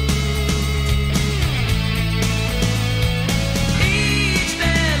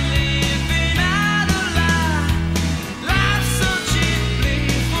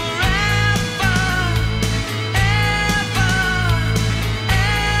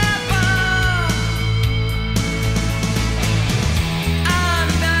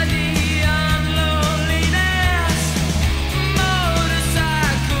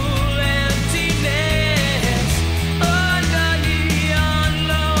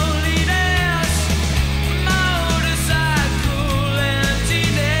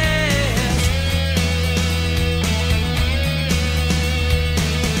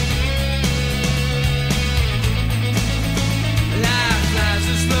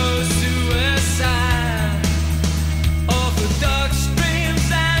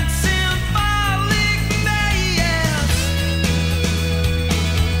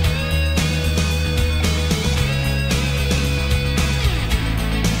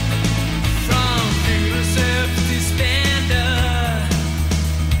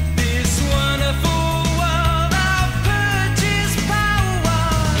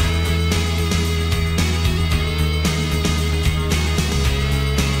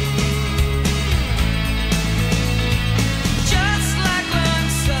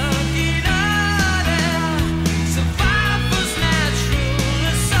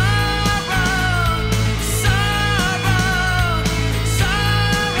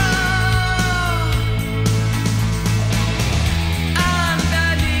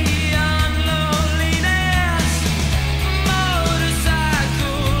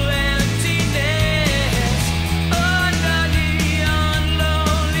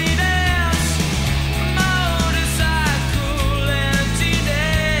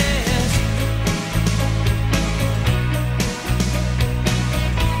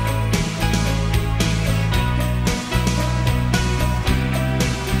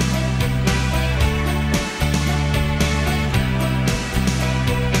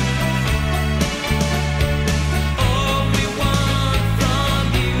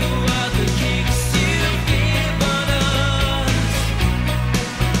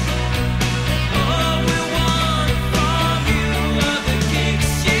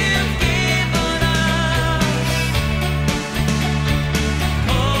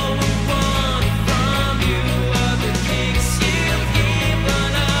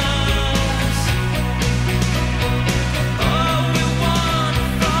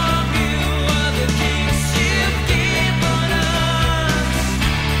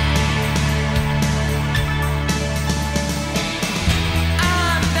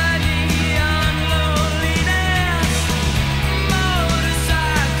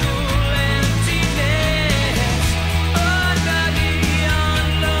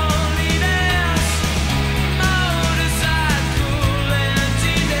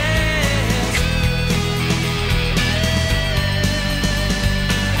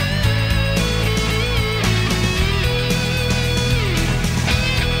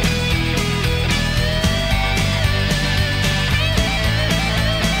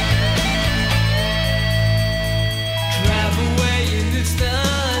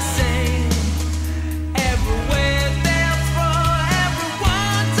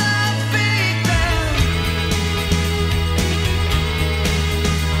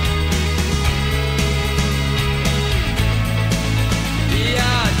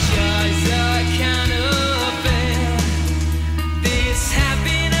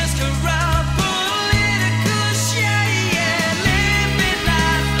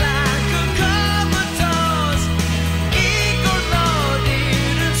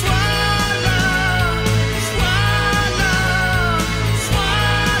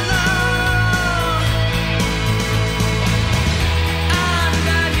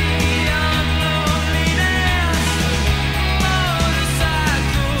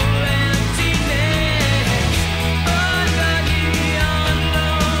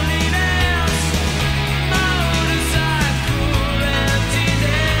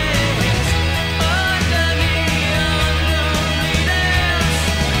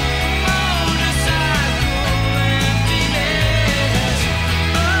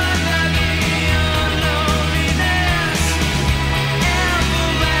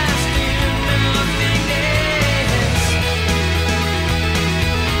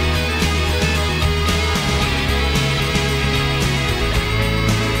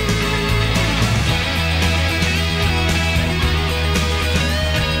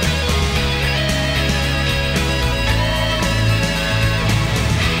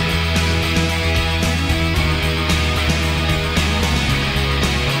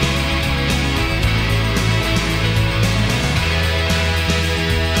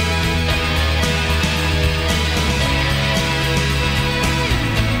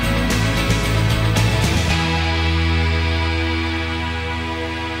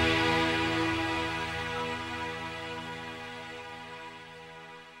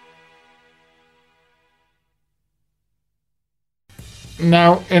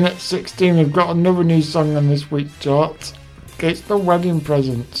 Now, in at 16, we've got another new song on this week's chart. It's The Wedding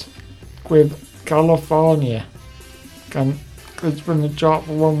Present with California. It's been in the chart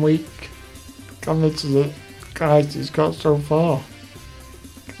for 1 week. And this is the highest it's got so far.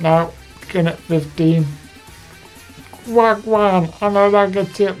 Now, in at 15, Wagwan and a Ragga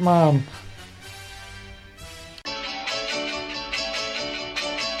Tip Man.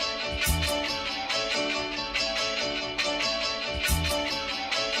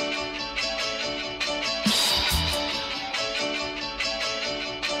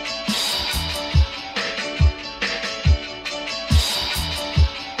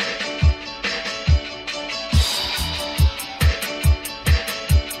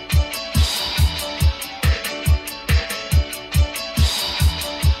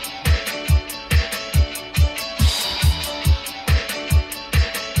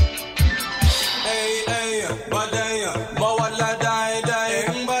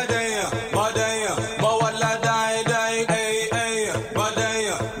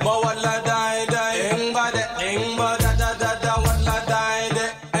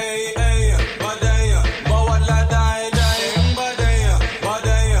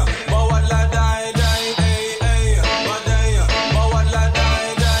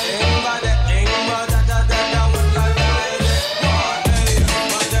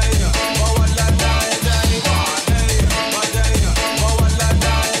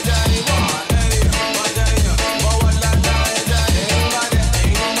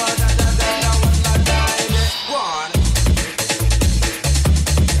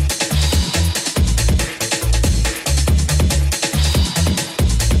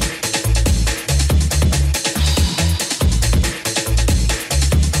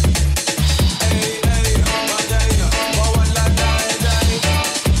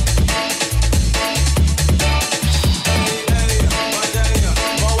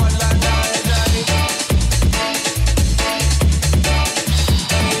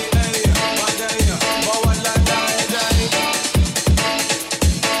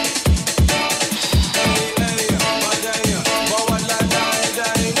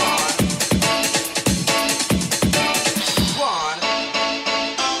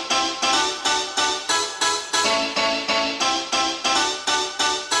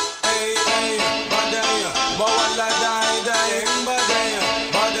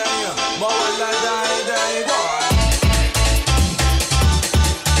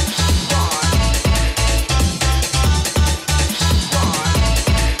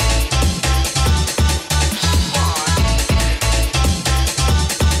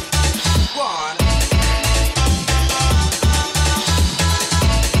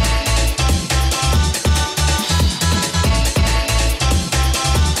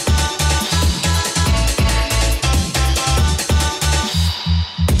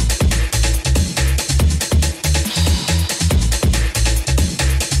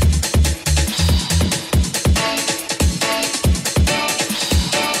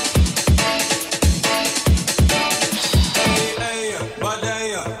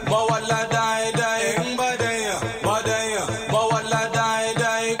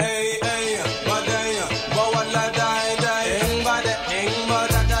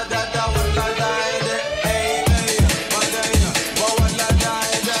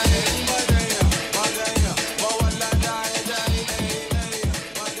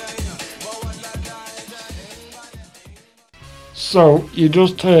 So, you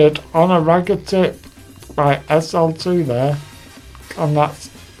just heard On a Ragga Tip by SL2 there, and that's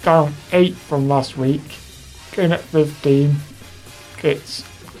down 8 from last week, going at 15. It's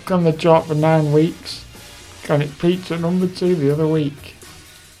on the chart for 9 weeks, and it peaked at number 2 the other week.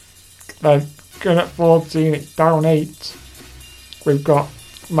 Then, going at 14, it's down 8. We've got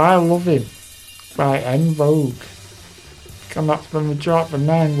My Lovin' by En Vogue, and that's been the chart for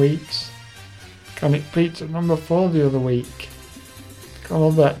 9 weeks, and it peaked at number 4 the other week.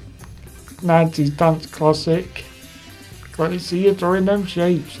 Another 90s dance classic. Let me see you throwing them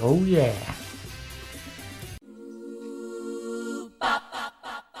shapes, oh yeah.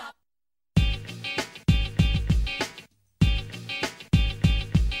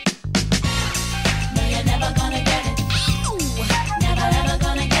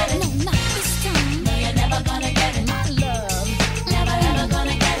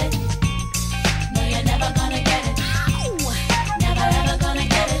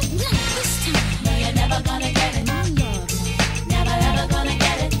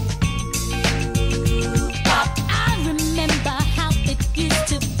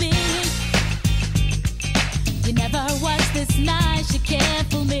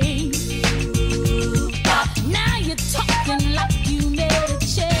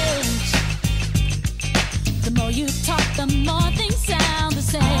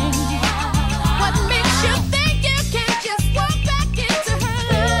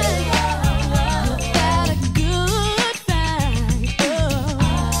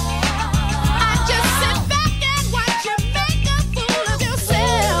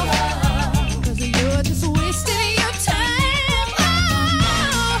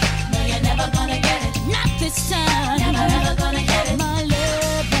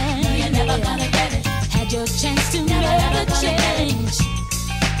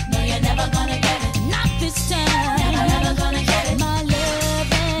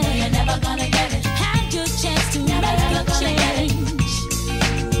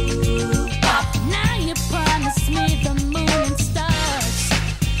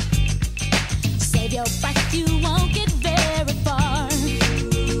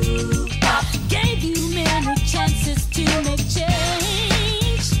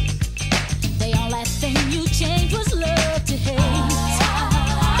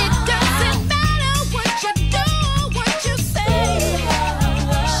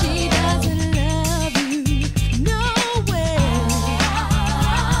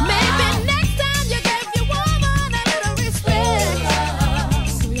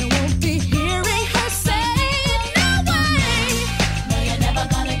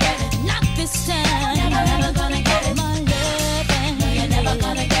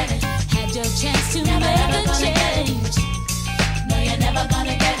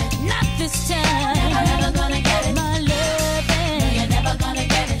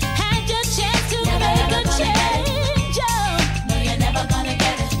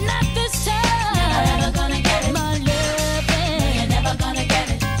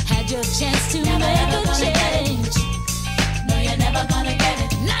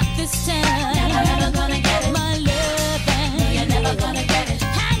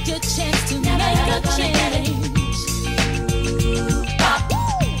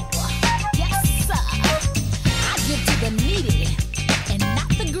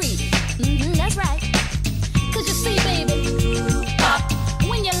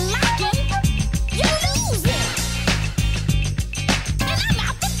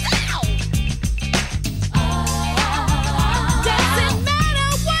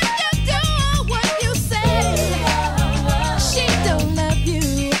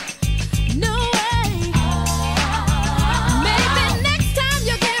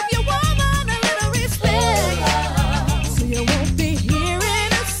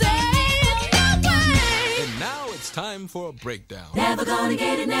 It's time for a breakdown. Never gonna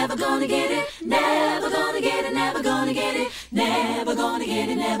get it, never gonna get it, never gonna get it, never gonna get it, never gonna get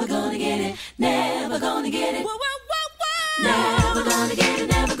it, never gonna get it, never gonna get it. Never gonna get it,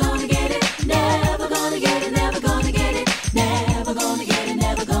 never gonna get it, never gonna get it, never gonna get it, never gonna get it,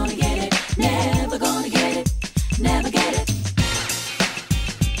 never gonna get it, never gonna get it, never get it.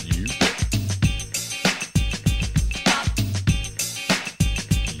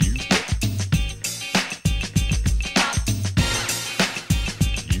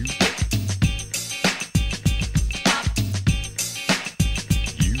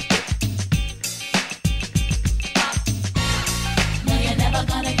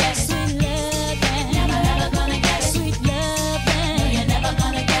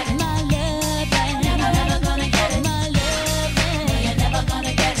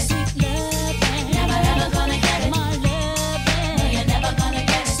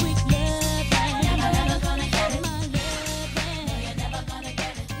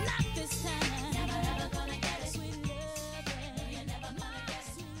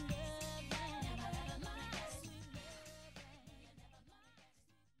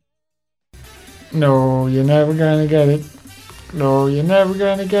 No, you're never gonna get it. No, you're never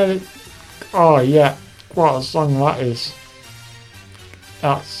gonna get it. Oh yeah, what a song that is.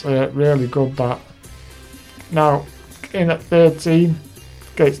 That's really good, that. Now, in at 13,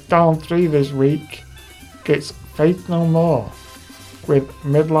 gets down 3 this week, gets Faith No More with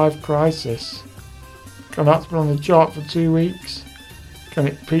Midlife Crisis. And that's been on the chart for 2 weeks. And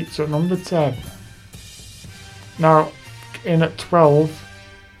it peaks at number 10. Now, in at 12,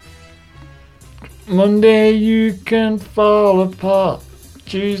 Monday you can fall apart.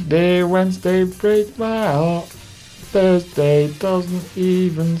 Tuesday, Wednesday break my heart. Thursday doesn't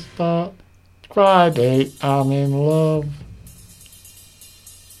even start. Friday I'm in love.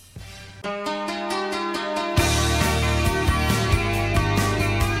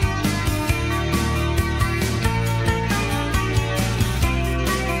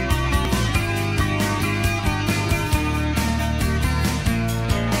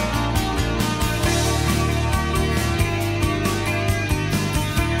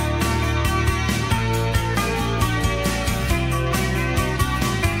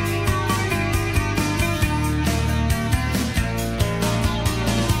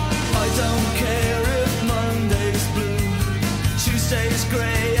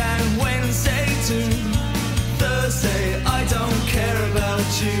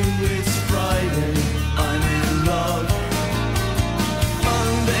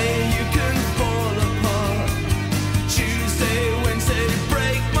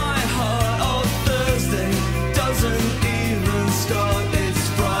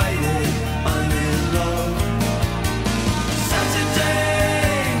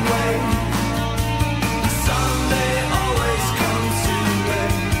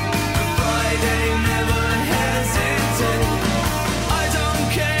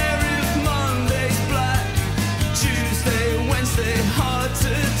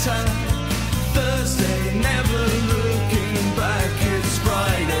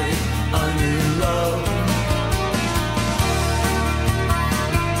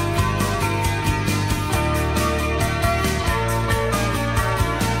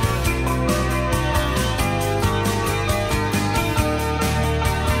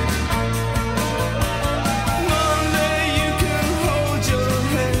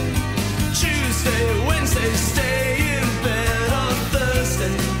 Wednesday, stay in bed. On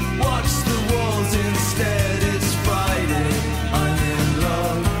Thursday,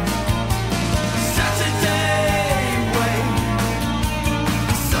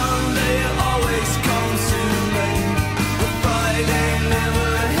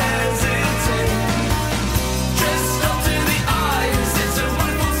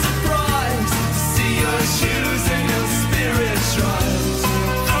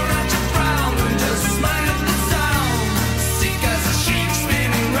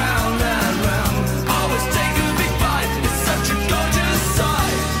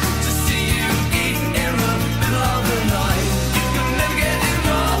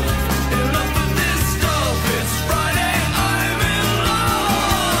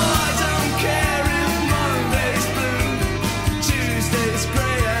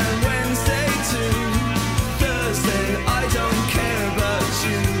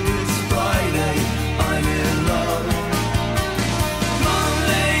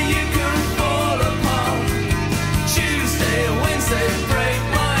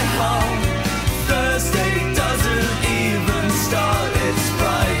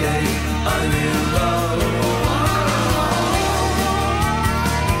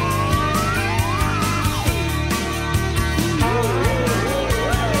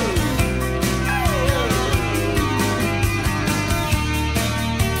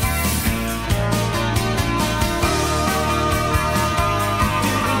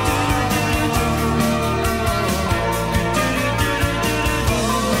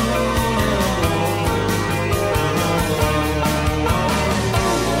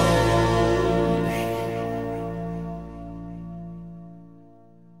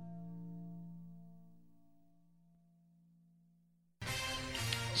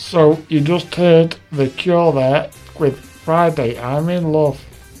 So you just heard The Cure there with Friday, I'm in Love.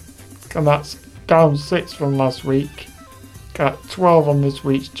 And that's down 6 from last week. Got 12 on this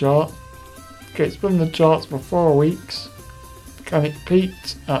week's chart. Okay, it's been in the charts for 4 weeks. And it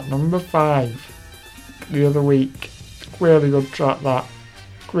peaked at number 5 the other week. Really good track that.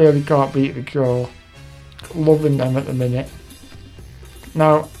 Really can't beat The Cure. Loving them at the minute.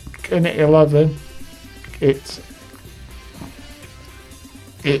 Now, in at 11, it's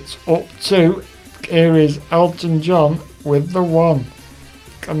up to, here is Elton John with The One.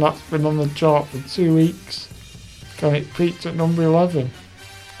 And that's been on the chart for 2 weeks. And it peaked at number 11.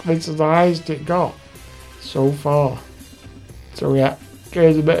 This is the highest it got so far. So yeah,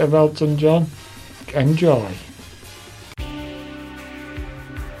 here's a bit of Elton John. Enjoy.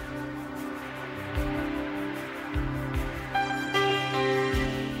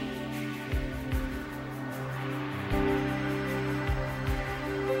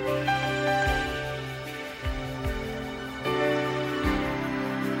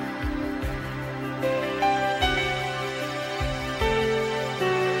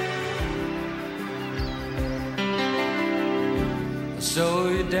 So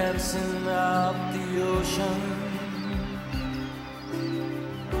you're dancing up the ocean,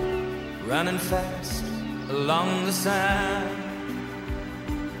 running fast along the sand.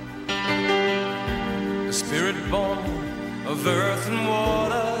 A spirit born of earth and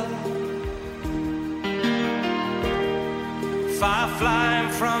water, fire flying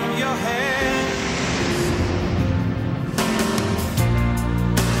from your hands.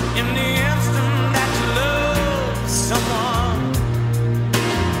 In the instant that you love someone,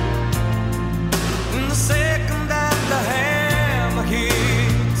 the second that the hammer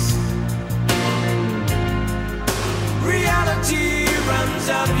hits, reality runs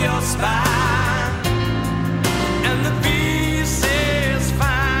up your spine, and the pieces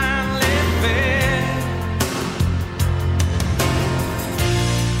finally fit.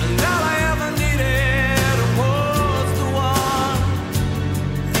 And all I ever needed was the one,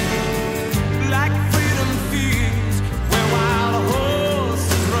 like freedom feels where wild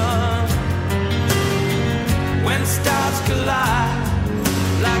horses run. When stars collide,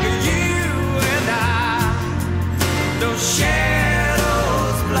 like you and I, those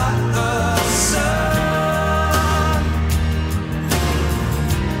shadows block the sun.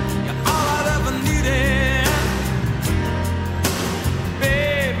 You're all I've ever needed,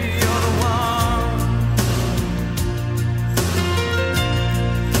 baby, you're the one.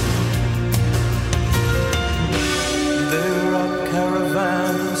 There are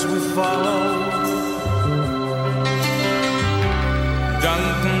caravans we follow,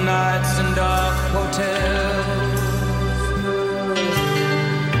 drunken nights and dark hotels,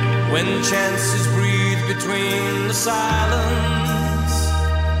 when chances breathe between the silence,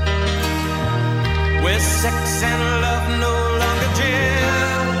 where sex and love no longer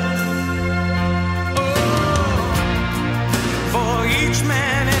jail. Oh, for each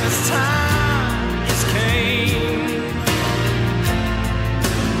man in his time is Cain,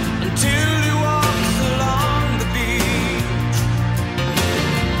 until he walks along the beach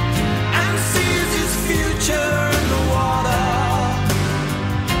and sees his future in the water,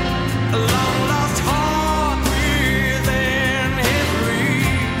 a long-lost heart within his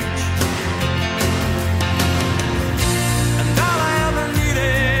reach. And all I ever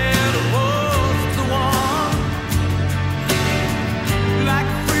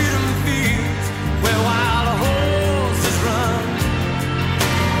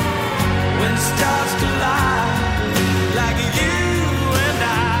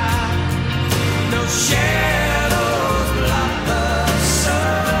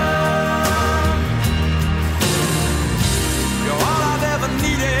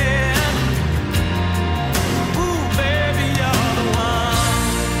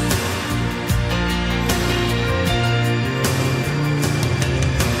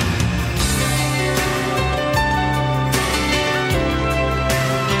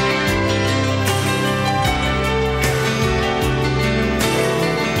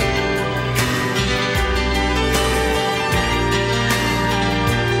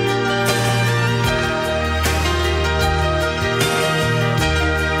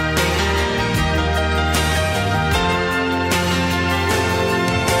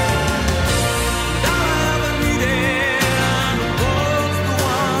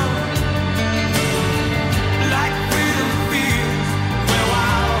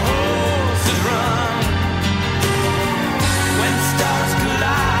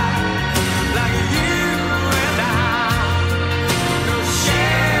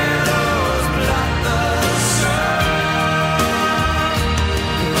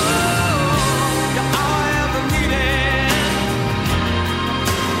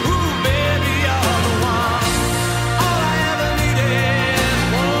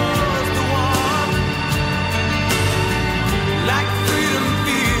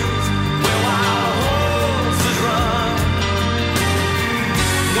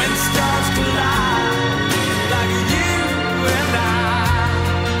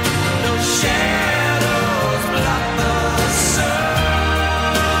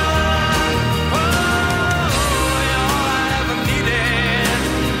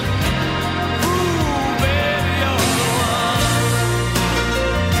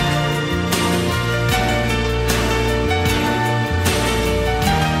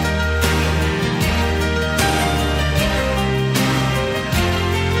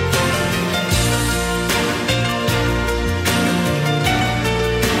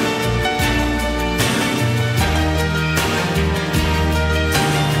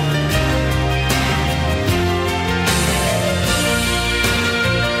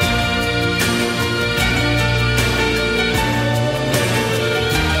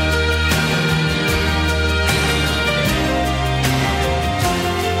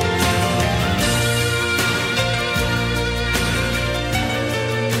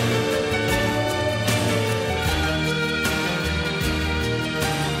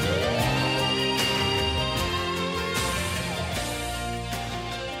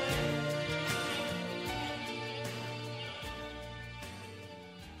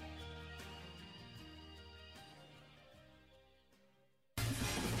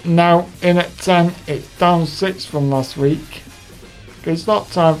Now in at 10, it's down 6 from last week. It's not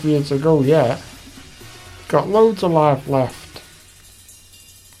time for you to go yet. Got loads of life left.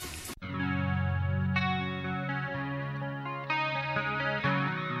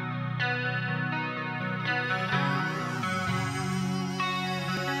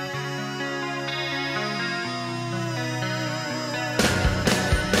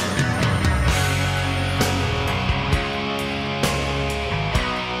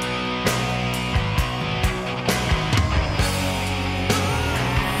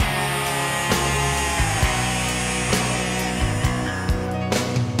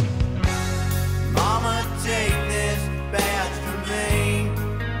 Mama, take this badge from me.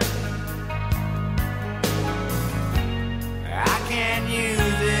 I can't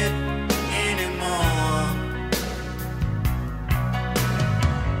use it anymore.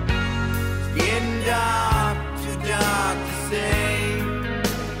 It's getting dark, too dark to see.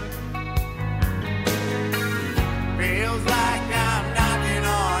 Feels like I'm knocking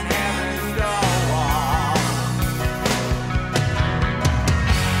on heaven's door.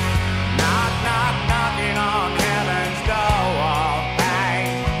 Knock, knock, knocking on heaven's door. Hey,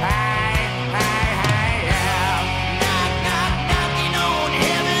 hey, hey, hey, yeah. Knock, knock, knocking on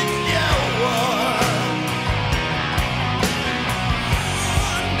heaven's door.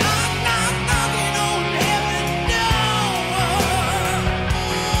 Knock, knock, knocking on heaven's door.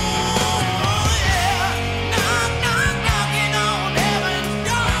 Yeah. Knock, knock, knocking on heaven's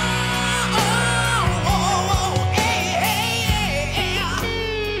door. Hey, hey, yeah.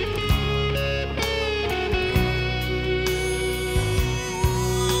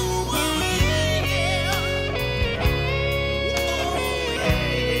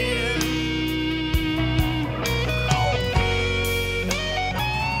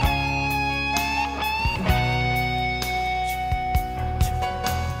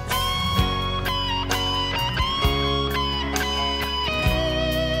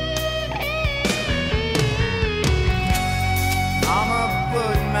 I'ma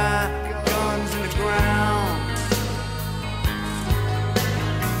put my guns in the ground.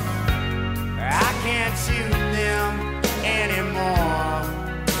 I can't shoot them anymore.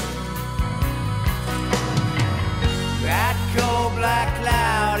 That cold black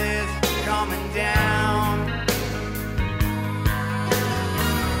cloud is coming down.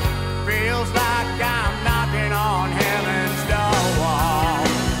 Feels like I'm knocking on heaven's door.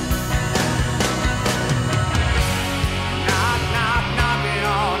 Knock, knock, knocking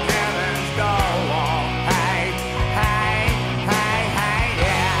on heaven's door. Hey, hey, hey, hey,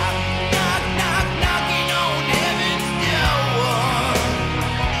 yeah. Knock, knock, knocking on heaven's door.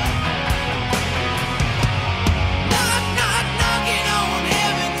 Knock, knock, knocking on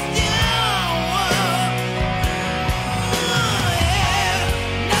heaven's door. Yeah.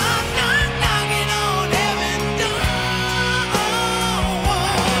 Knock, knock, knocking on heaven's door.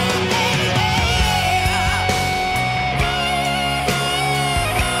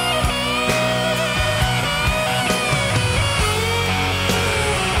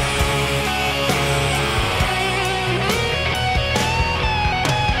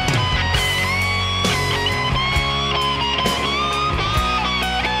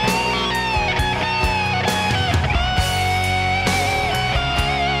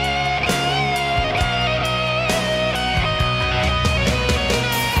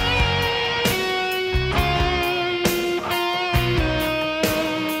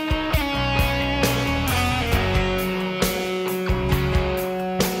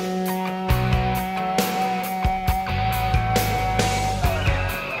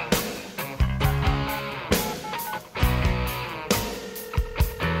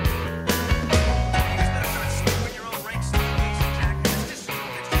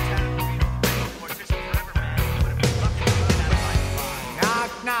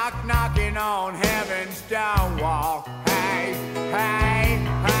 Knock, knock, knocking on heaven's door. Hey, hey,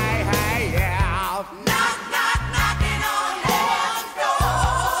 hey, hey, yeah. Knock, knock, knocking on heaven's door.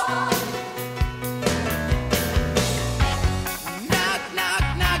 Knock, knock,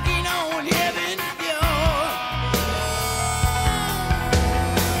 knocking on heaven's door.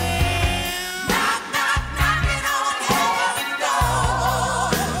 Knock, knock, knocking on heaven's door.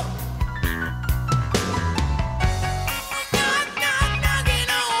 Knock, knock, knocking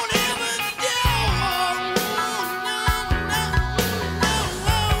on heaven's door.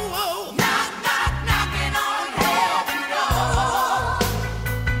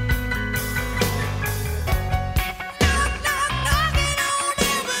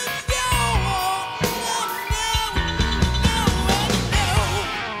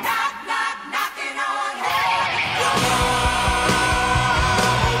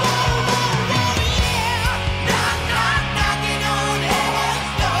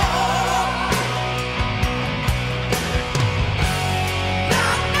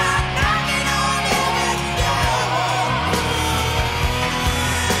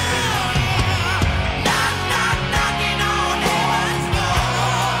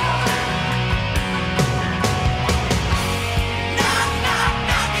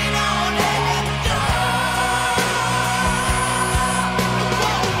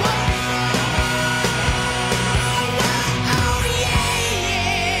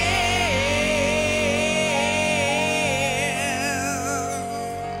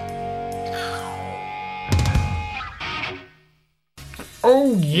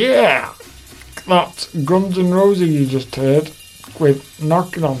 yeah! That's Guns N' Roses you just heard with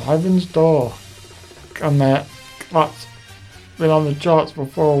Knocking on Heaven's Door. And that's been on the charts for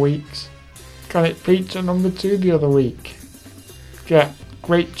 4 weeks. And it peaked at number 2 the other week. Yeah,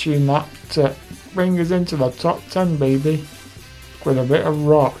 great tune that to bring us into the top 10, baby, with a bit of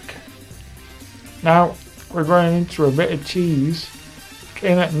rock. Now we're going into a bit of cheese.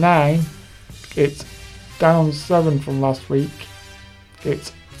 In at 9, it's down 7 from last week.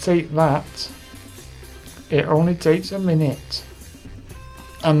 It's Take That. It Only Takes a Minute.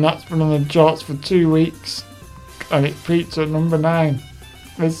 And that's been on the charts for 2 weeks. And it peaked at number 9.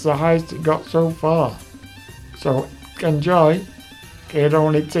 This is the highest it got so far. So enjoy. It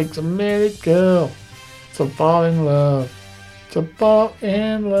only takes a minute, girl, to fall in love. To fall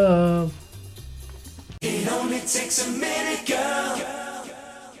in love. It only takes a minute, girl.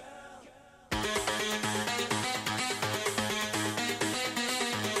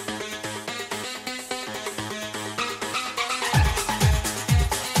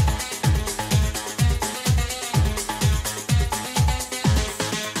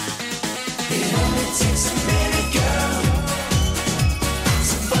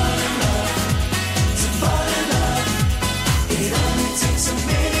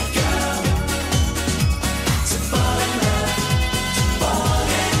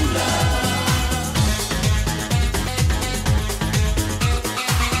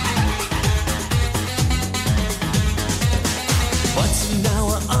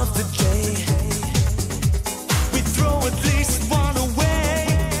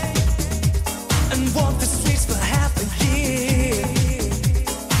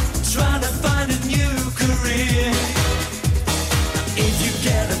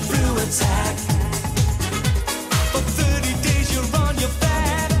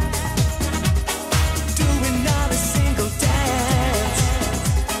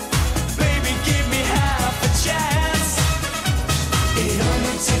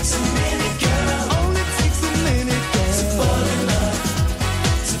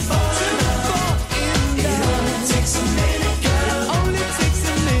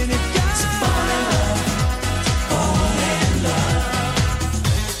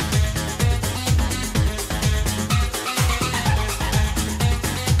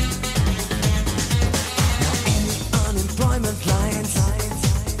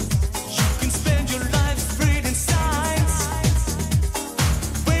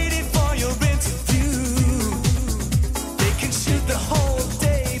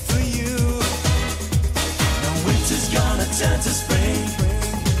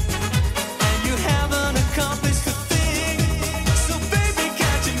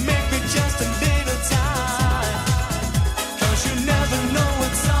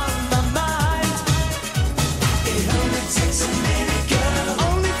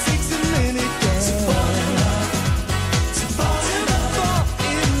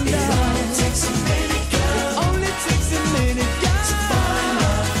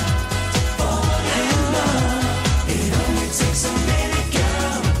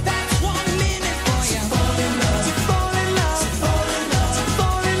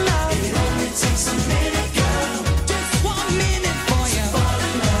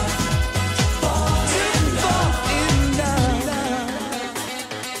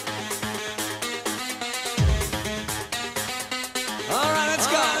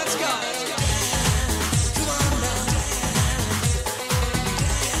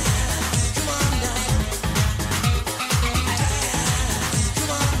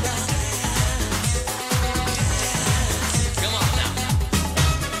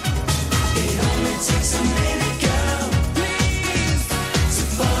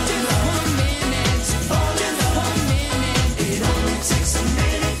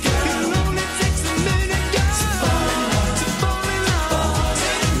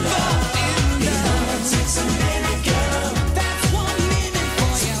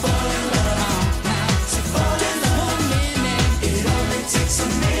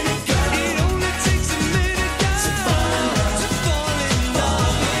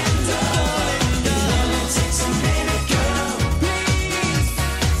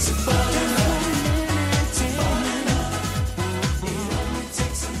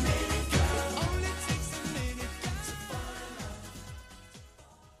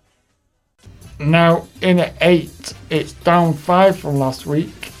 Now in at 8, it's down 5 from last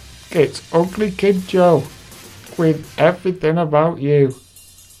week. It's Ugly Kid Joe with Everything About You.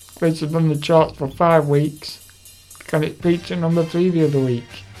 Which has been on the charts for 5 weeks. And it peaked at number 3 the other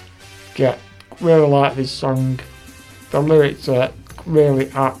week. Yeah, really like this song. The lyrics are really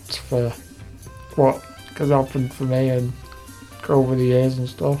apt for what has happened for me, and over the years and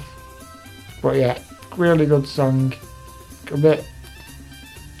stuff. But yeah, really good song. A bit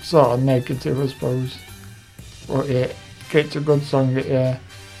sort of negative, I suppose. But yeah, it's a good song. It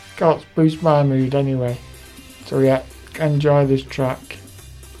helps boost my mood anyway. So yeah, enjoy this track.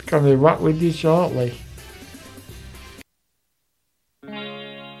 Gonna be back with you shortly.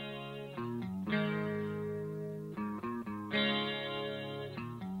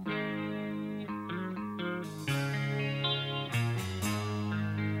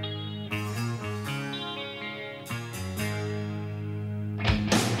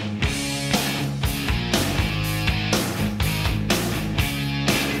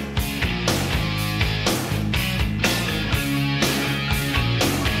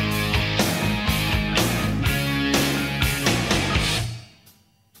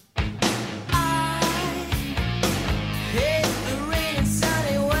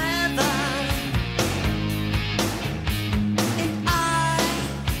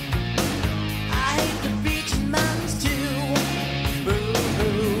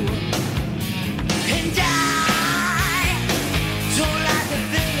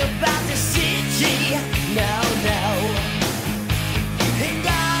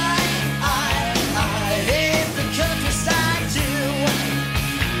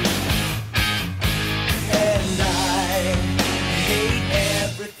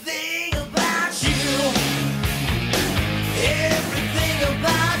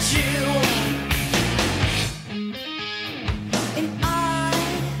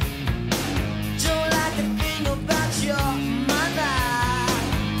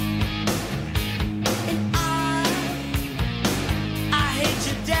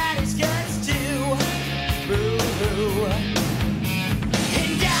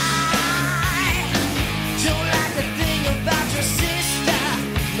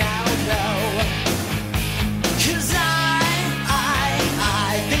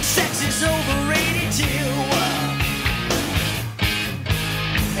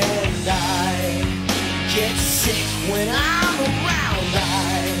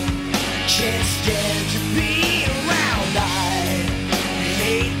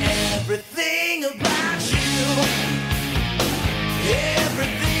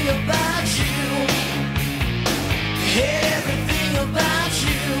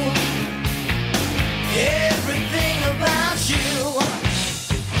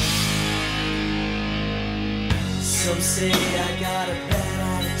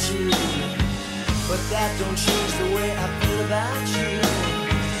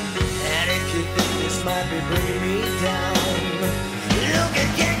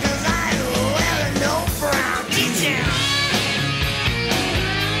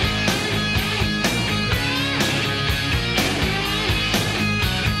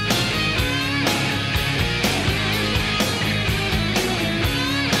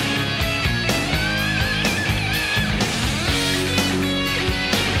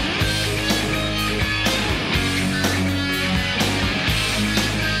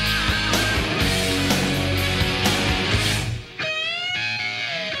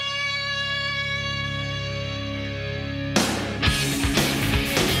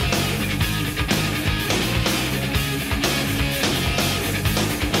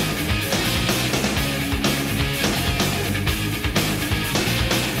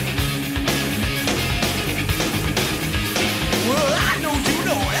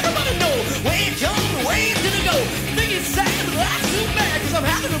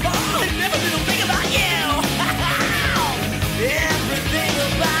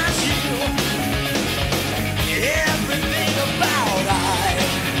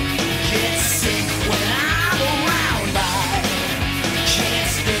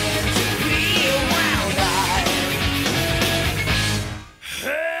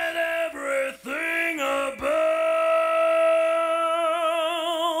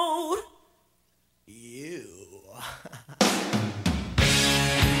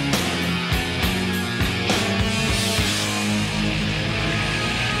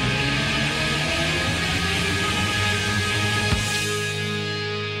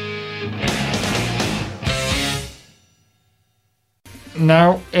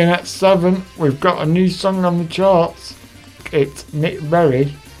 Now, in at 7, we've got a new song on the charts. It's Nick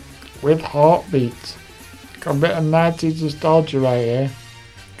Berry with Heartbeat. Got a bit of 90s nostalgia right here.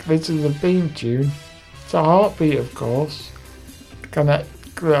 This is a theme tune. It's a heartbeat, of course.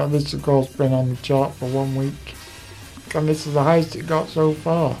 This, of course, been on the chart for 1 week. And this is the highest it got so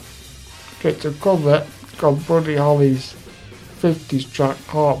far. It's a cover called Buddy Holly's 50s track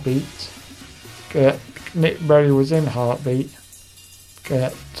Heartbeat. Nick Berry was in Heartbeat.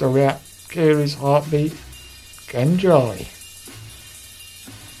 So yeah, here is Heartbeat. Enjoy.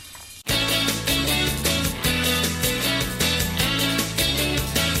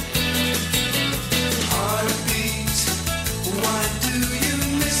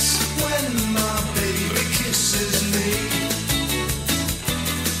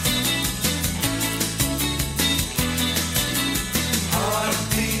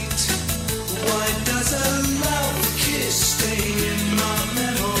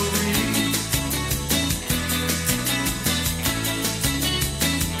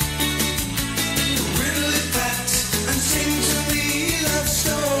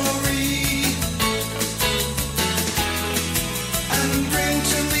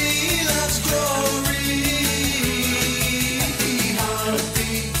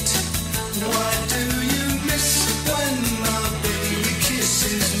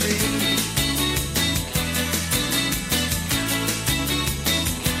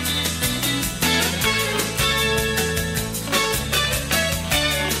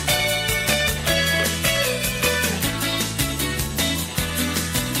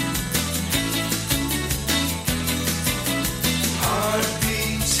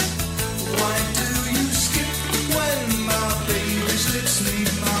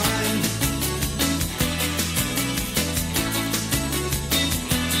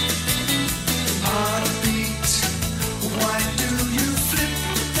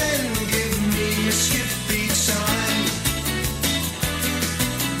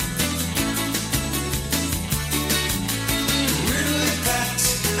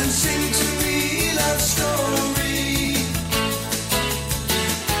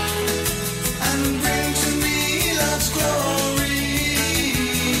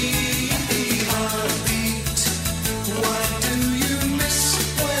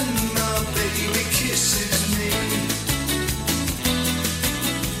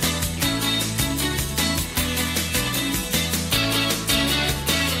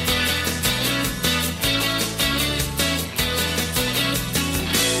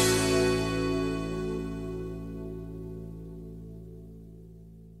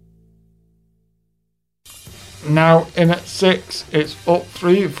 Now in at 6, it's up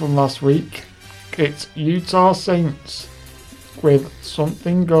 3 from last week. It's Utah Saints with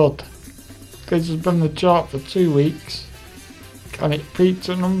Something Good. This has been the chart for 2 weeks. Can it peak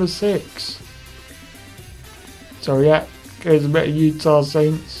to number 6? So yeah, here's a bit of Utah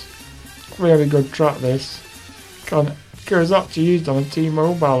Saints. Really good track this. It was actually used on a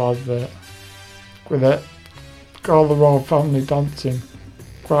T-Mobile advert. With it, called the Royal Family Dancing.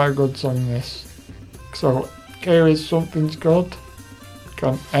 Quite a good song this. So here is Something's Good.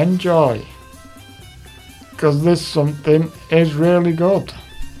 Can enjoy. Because this something is really good.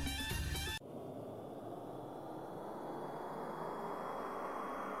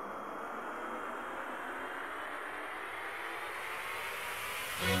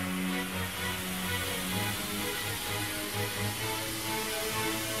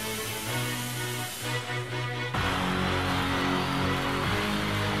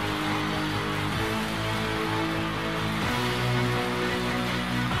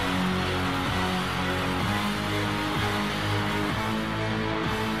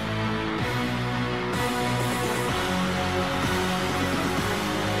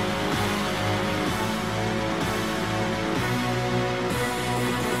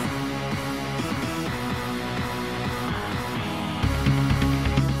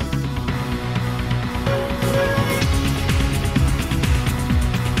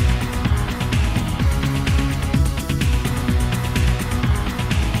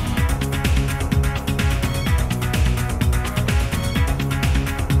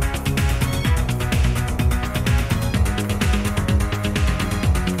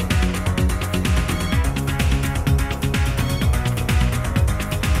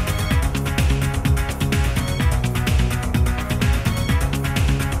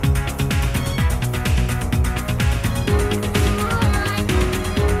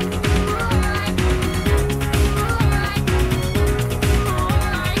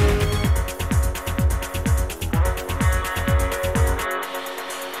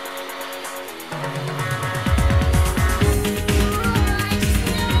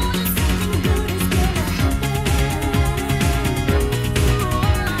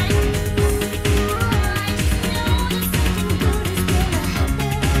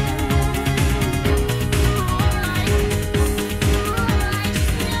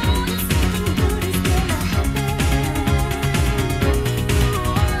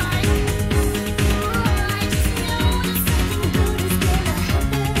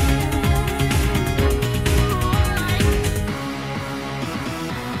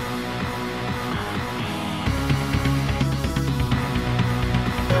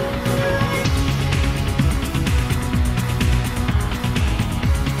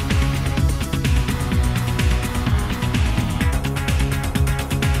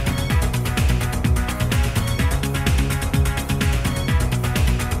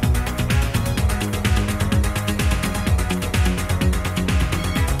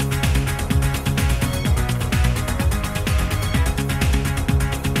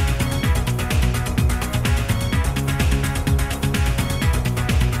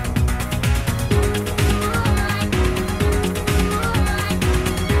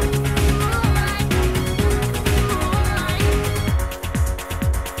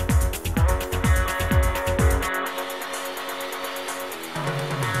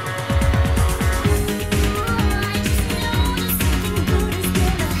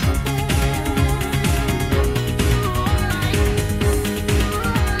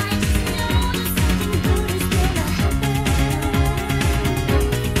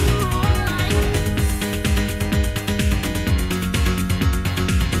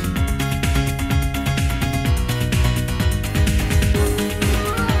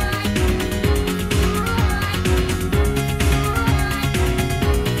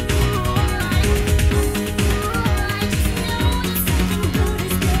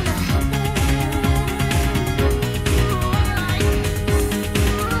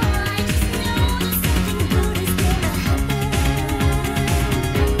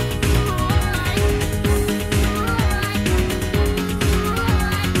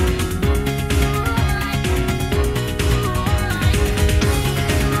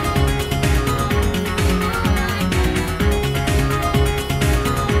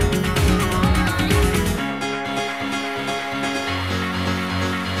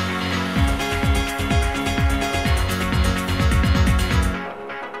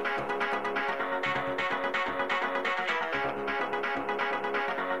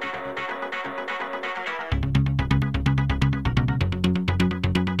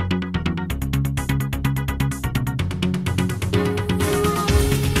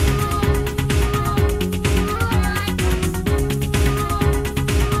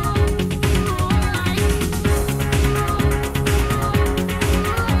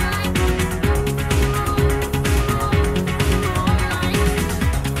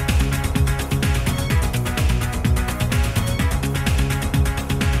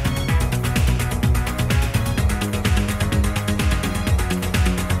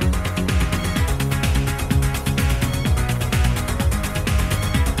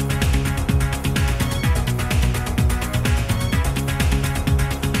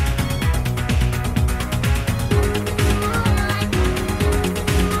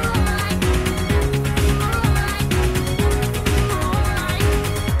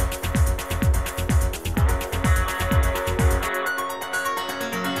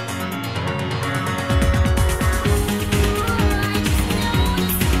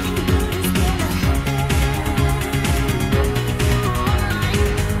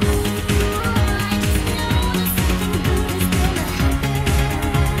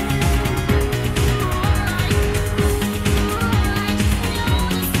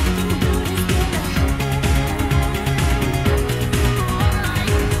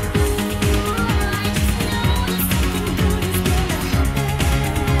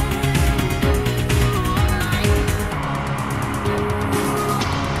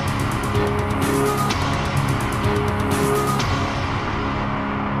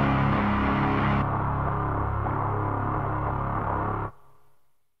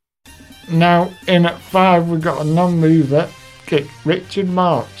 Now, in at 5, we've got a non-mover, get Richard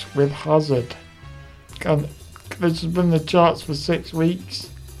Marx with Hazard. This has been the charts for 6 weeks.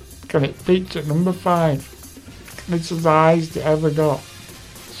 It peaked at number 5. This is the highest it ever got,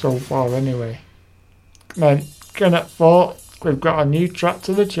 so far anyway. Then, at 4, we've got a new track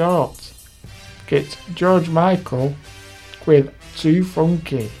to the charts. It's George Michael with Too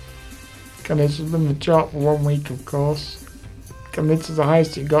Funky. This has been the chart for 1 week, of course. This is the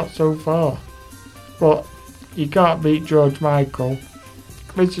highest it got so far. But you can't beat George Michael.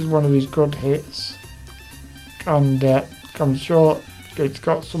 This is one of his good hits. And I'm sure it's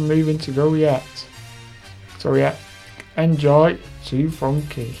got some moving to go yet. So yeah, enjoy Too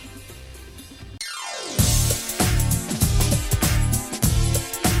Funky.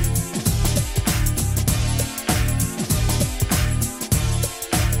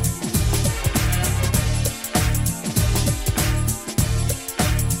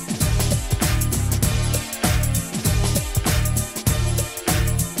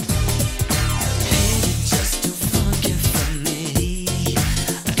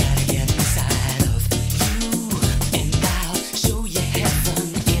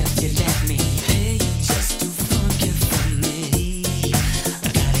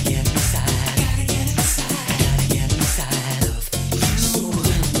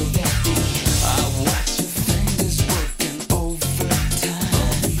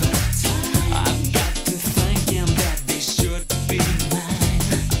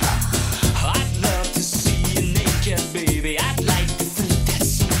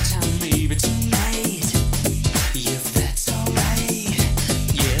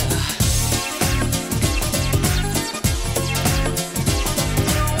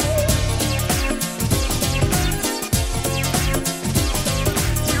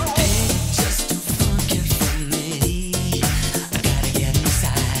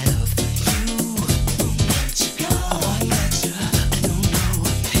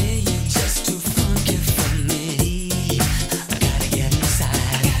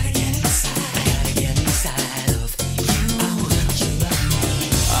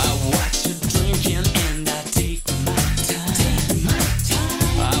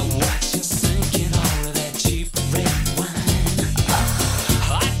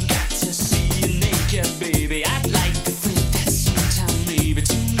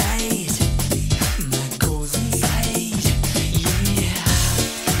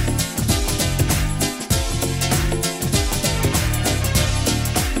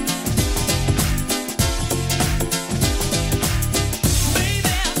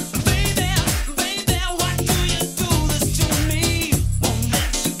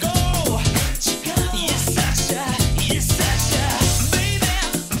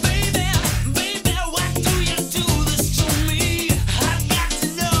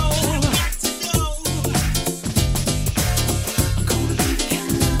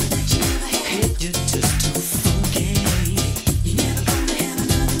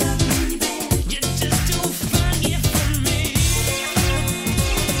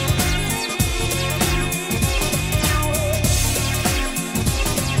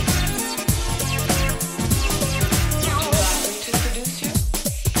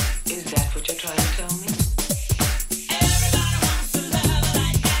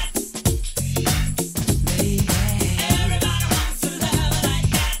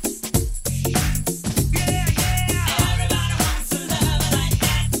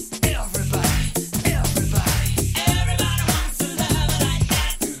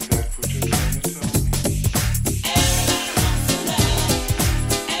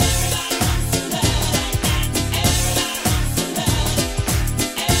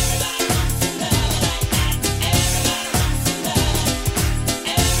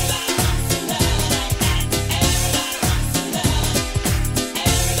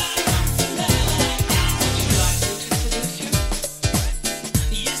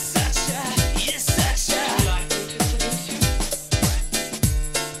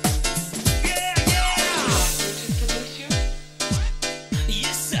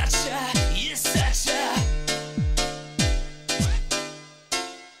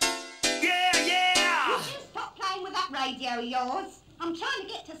 I'm trying to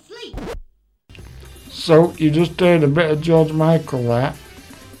get to sleep. So, you just heard a bit of George Michael there.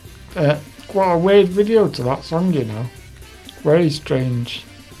 Quite a weird video to that song, you know. Very strange.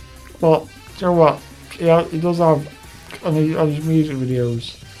 But, you know what? He does have, on his music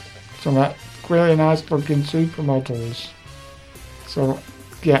videos, some really nice looking supermodels. So,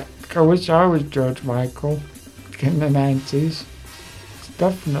 yeah, I wish I was George Michael in the 90s.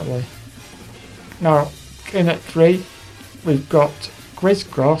 Definitely. Now, in at 3, we've got Criss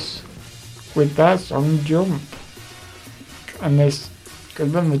Cross with their song Jump. And this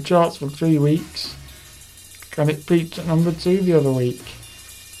has been in the charts for 3 weeks. And it peaked at number 2 the other week.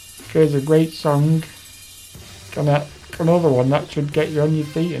 Here's a great song. Another one that should get you on your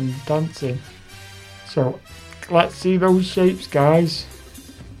feet and dancing. So let's see those shapes, guys.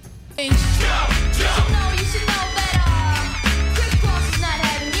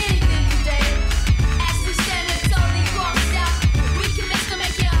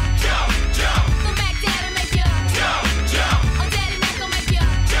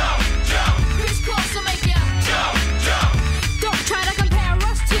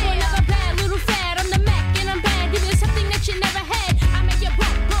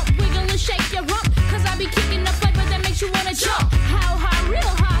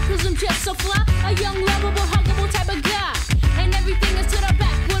 So fly, a young, lovable, huggable type of guy. And everything is to the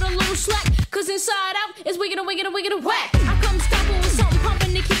back with a little slack. Cause inside out is wicked and wicked and wicked and whack. I come stomping with something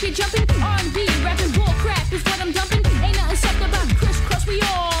pumping to keep you jumping. R&B, rapping, bull crap is what I'm dumping. Ain't nothing soft about crisscross, we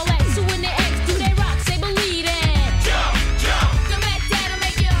all at. So when they ask, do they rock, say believe it. Jump, jump. The Mac Dad'll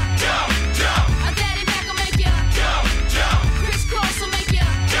make ya. Jump, jump. A Daddy Mac will make ya. Jump, jump. Crisscross will make ya.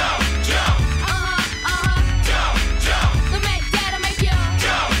 Jump, jump. Jump, jump. The Mac Dad'll make ya.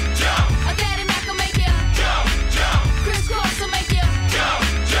 Jump, jump. A Daddy Mac will make ya. Jump, jump. Crisscross will make ya. Jump,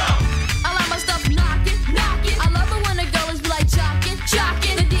 jump. I like my stuff knocking, knocking. I love it when the girl is like jocking,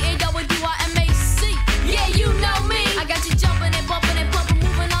 jocking. The DAWDYMAC. Yeah, you know me. I got you jumping and bumping and pumping,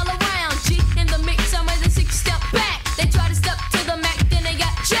 moving all around. G in the mix, I'm ready to 6-step back. They try to step to the Mac, then they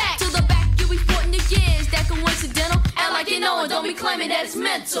got jacked. To the back, you be sporting your gears. That coincidental. Act like you know it, don't be claiming that it's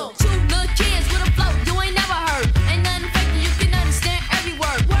mental. 2 little kids with a flow you ain't never heard. Ain't nothing fake, you can understand every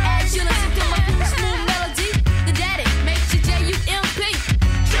word. As you listen to my cool, smooth melody, the daddy makes you J-U-M-P.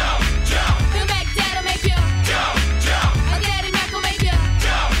 Jump, jump. The Mac Dad'll make ya. Jump, jump. A Daddy Mac will make ya.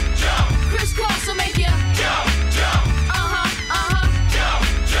 Jump, jump. Crisscross will make ya. Jump, jump. Jump,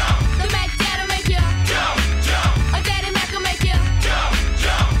 jump. The Mac Dad'll make ya. Jump, jump. A Daddy Mac will make ya. Jump,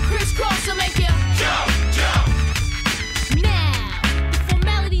 jump. Crisscross will make ya. Jump, jump. Now, the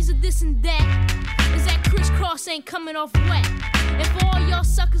formalities of this and that is that crisscross ain't coming off wet. And for all y'all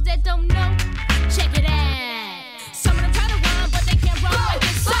suckers that don't know, check it out. Some of them try to rhyme, but they can't rhyme like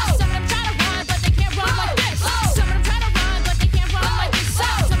this. Some of them try to rhyme, but they can't rhyme like this. Some of them try to rhyme, but they can't rhyme like this.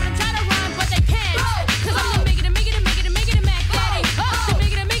 Some of them try to rhyme, but they can't. Cause I'm the Miggity Mac Daddy. The Miggity Mac. Cause I'm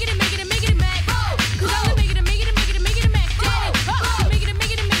the Miggity Mac Daddy. The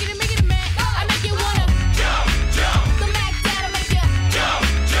Miggity Mac. I make you wanna jump, jump. The Mac Dad'll make ya. Jump,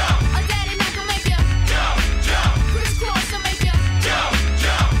 jump. A Daddy Mac will make ya. Jump, jump. Crisscross will make ya. Jump,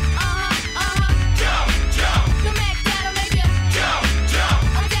 jump. Jump, jump. The Mac Dad'll make ya. Jump, jump.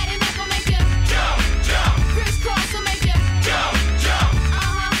 A Daddy Mac will make ya. Jump, jump. Crisscross will make ya. Jump, jump.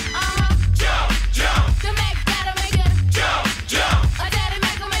 Jump, jump. The Mac Dad'll make ya. Jump, jump. A Daddy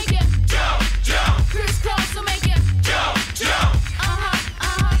Mac will make ya. Jump, jump. Crisscross will make ya. Jump, jump.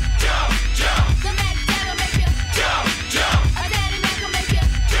 Jump, jump. The Mac Dad'll make ya. Jump, jump. A Daddy Mac will make ya.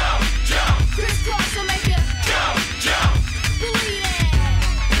 Jump, jump. Crisscross will make ya. Jump, jump. Believe it.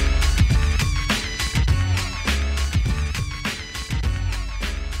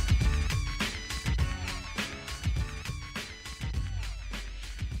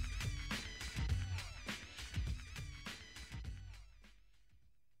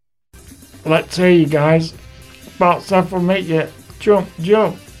 Let's hear you guys. Bart Seth will make you jump,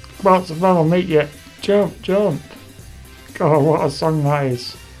 jump. Bart Seth will make you jump, jump. God, what a song that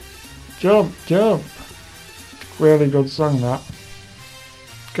is. Jump, jump. Really good song that.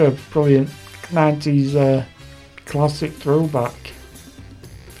 Good, brilliant 90s classic throwback.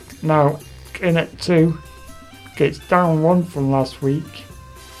 Now, in at 2, it's down 1 from last week.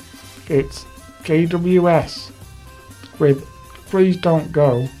 It's KWS with Please Don't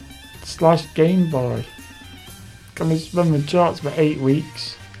Go / Game Boy. And it's been in the charts for 8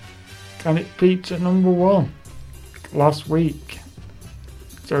 weeks. And it peaked at number 1 last week.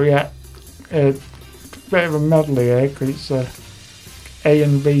 So yeah, a bit of a medley here because it's a A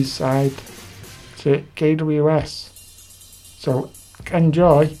and B side to KWS. So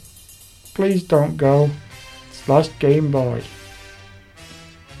enjoy. Please Don't Go / Game Boy.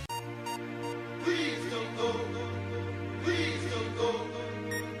 Please don't go.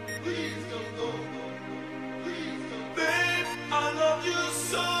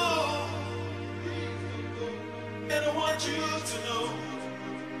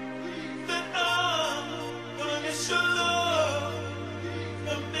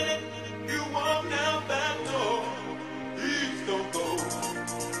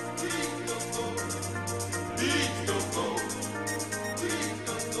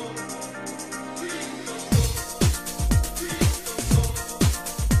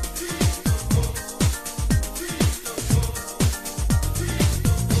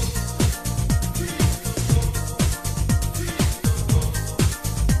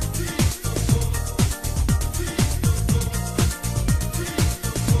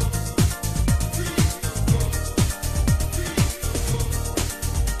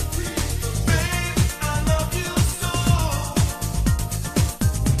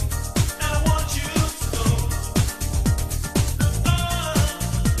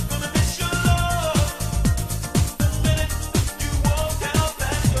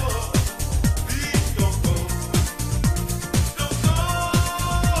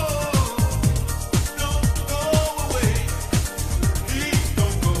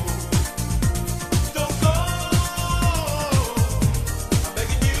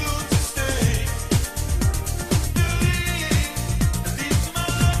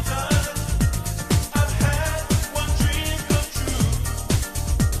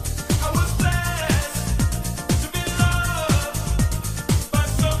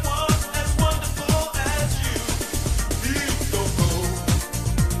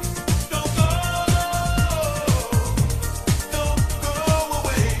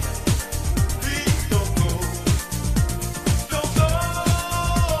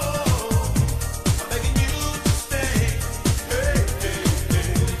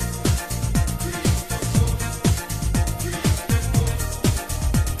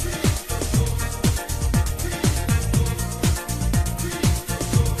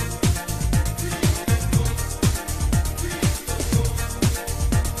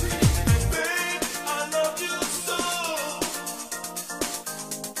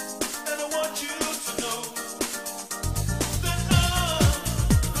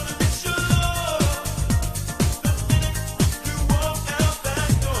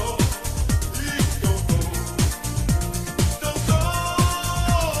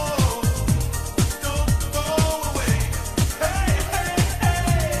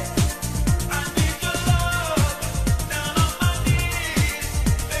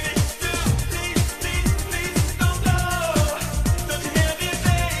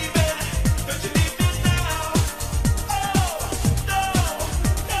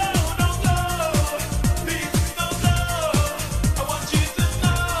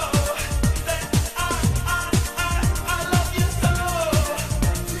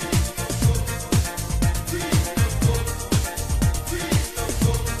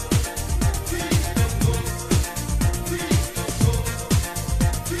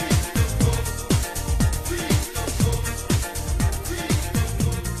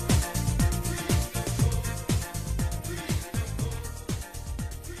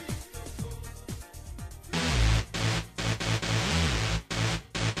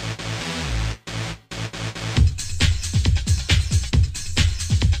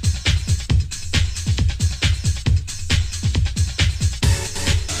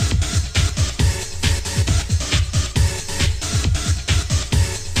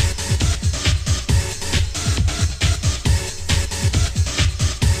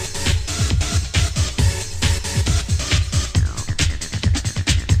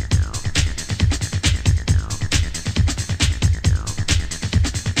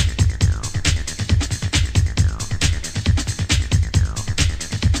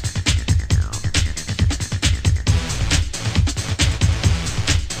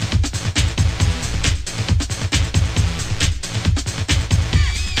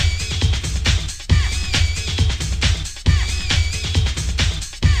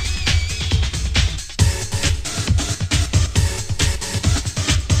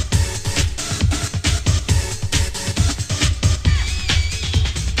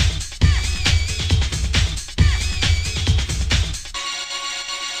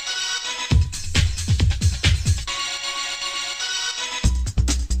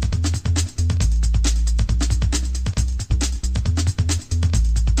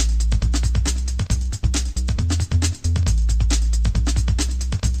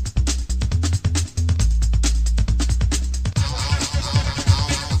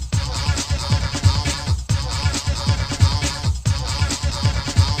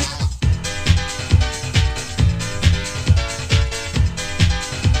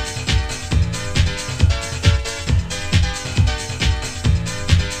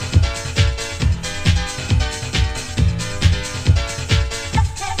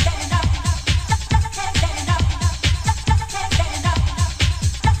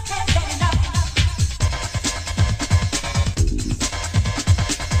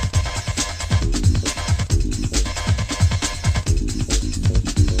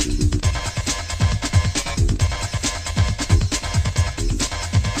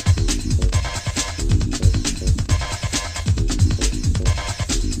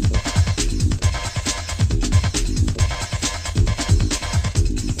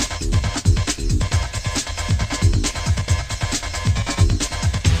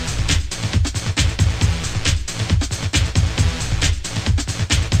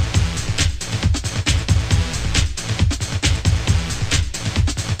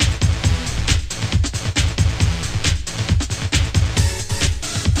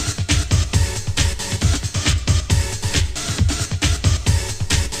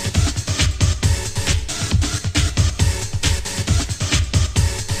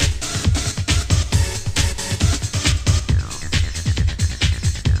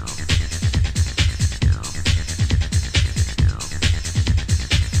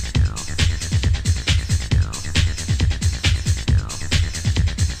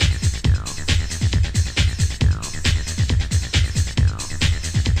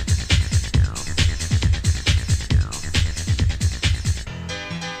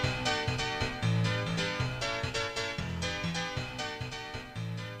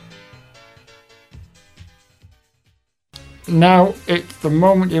 now it's the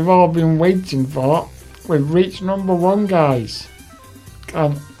moment you've all been waiting for. We've reached number 1, guys.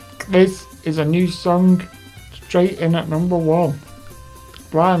 And this is a new song straight in at number 1.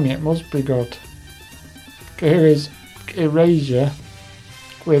 Blimey, it must be good. Here is Erasure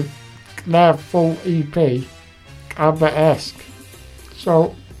with their full EP, ABBA-esque.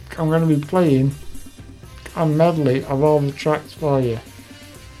 So I'm going to be playing a medley of all the tracks for you. I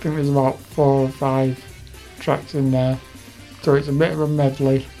think there's about 4 or 5 tracks in there. So it's a bit of a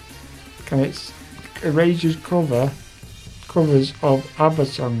medley. And it's Erasure's covers of ABBA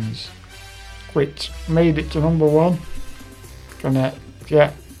songs, which made it to number 1.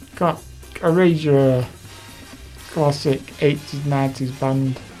 Got Erasure, classic 80s, 90s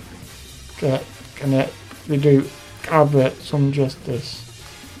band. They do ABBA some justice.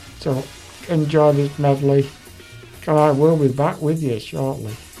 So enjoy this medley, and I will be back with you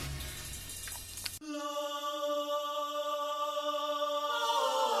shortly.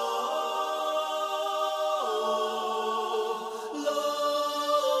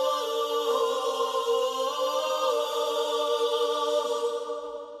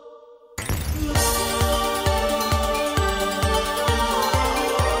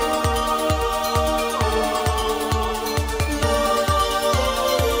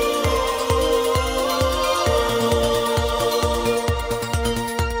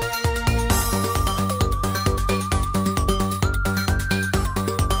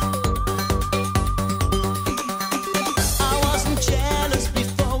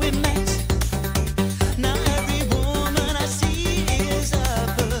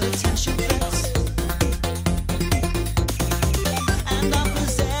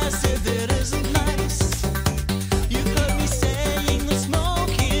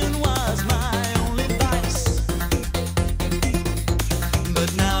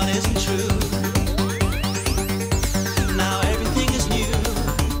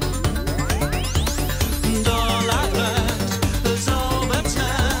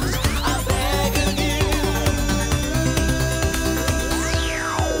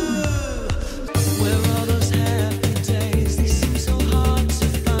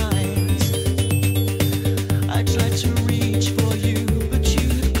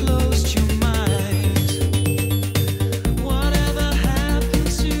 Whatever happened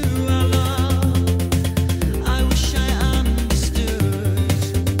to our love?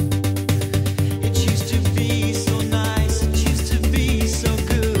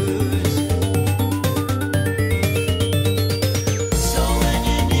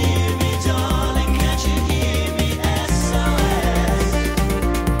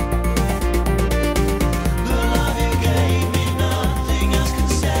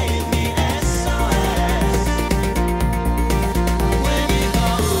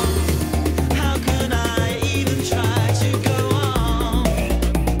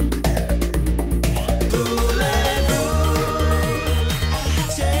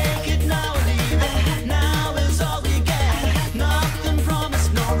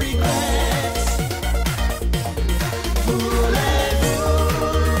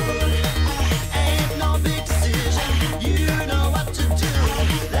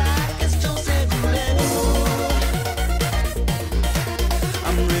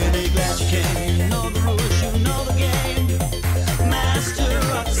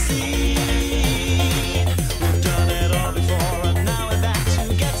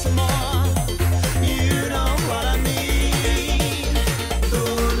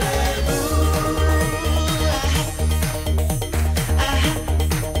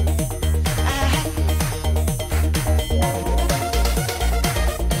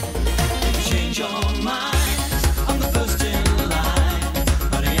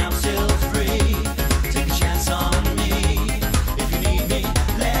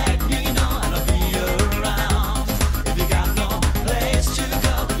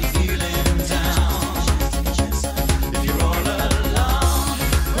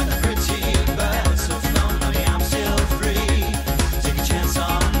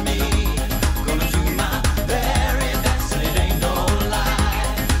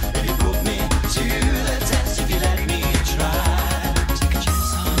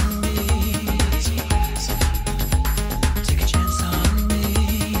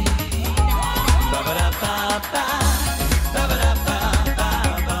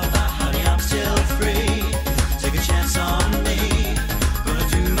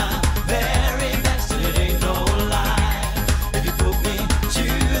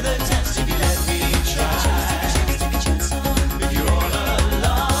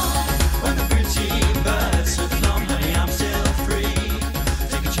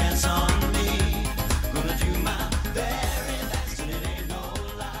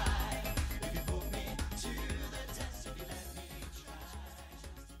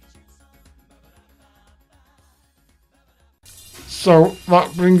 So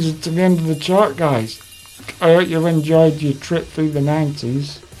that brings us to the end of the chart, guys. I hope you enjoyed your trip through the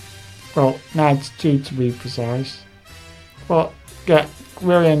 90s. Well, 92 to be precise. But yeah,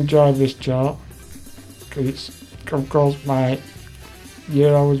 really enjoyed this chart. Because it's, of course, my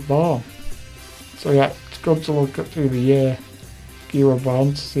year I was born. So yeah, it's good to look at through the year you were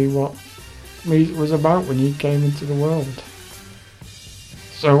born to see what music was about when you came into the world.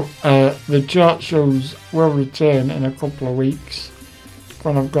 So the chart shows will return in a couple of weeks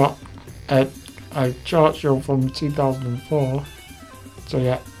when I've got a chart show from 2004. So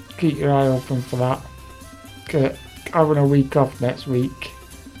yeah, keep your eye open for that. Okay, having a week off next week.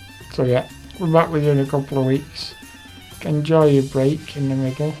 So yeah, we're back with you in a couple of weeks. Enjoy your break in the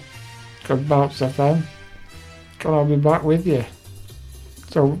middle. Good Bounce FM. I'll be back with you.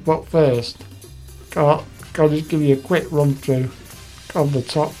 So, but first, I'll just give you a quick run through of the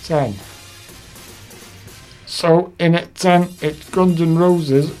top 10. So, in at 10, it's Guns N'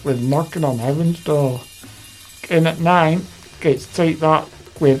 Roses with Knocking on Heaven's Door. In at 9, it's Take That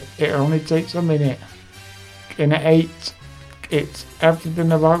with It Only Takes a Minute. In at 8, it's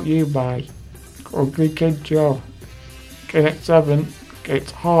Everything About You by Ugly Kid Joe. In at 7,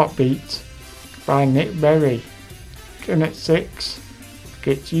 it's Heartbeat by Nick Berry. In at 6,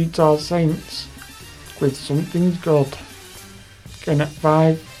 it's Utah Saints with Something's Good. In at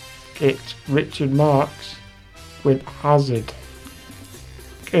 5, it's Richard Marx with Hazard.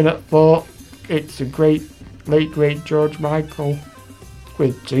 In at 4, it's the late great George Michael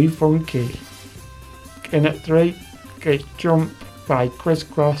with Too Funky. In at 3, it's Jump by Criss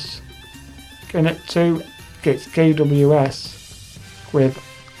Cross. In at 2, it's KWS with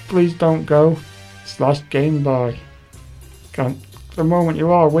Please Don't Go / Game Boy. The moment you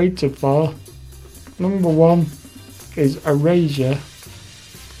all waited for, number 1 is Erasure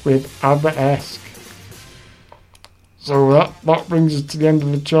with ABBA-esque. So that brings us to the end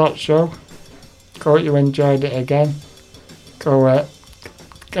of the chart show. Hope you enjoyed it again. Go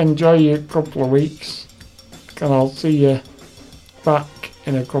enjoy your couple of weeks, and I'll see you back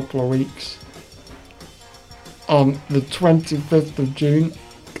in a couple of weeks on the 25th of June,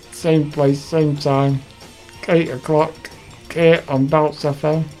 same place, same time, 8 o'clock, here on Bounce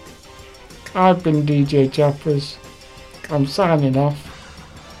FM. I've been DJ Chappers. I'm signing off.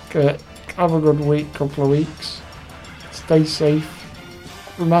 Have a good week, couple of weeks. Stay safe.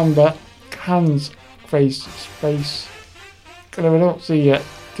 Remember, hands, face, space. If I don't see you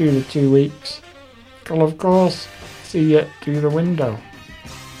through the 2 weeks, I'll of course see you through the window.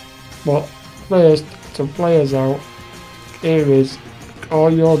 But first, to play us out, here is All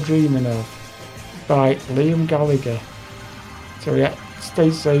You're Dreaming Of by Liam Gallagher. So yeah,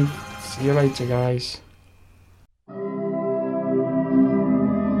 stay safe. See you later, guys.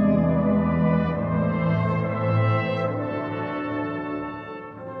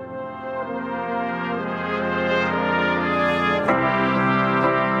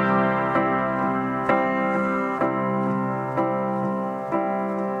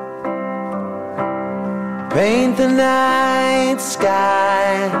 Paint the night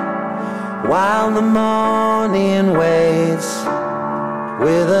sky while the morning waits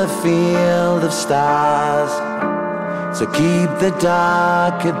with a field of stars to keep the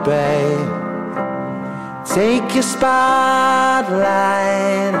dark at bay. Take your spotlight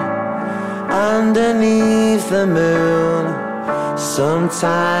underneath the moon.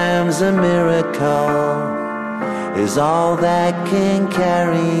 Sometimes a miracle is all that can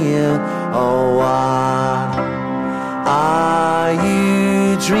carry you. Oh, what are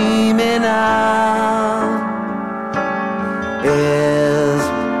you dreaming of? Is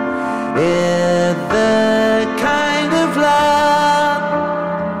it the kind of love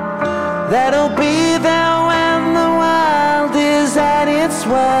that'll be there when the world is at its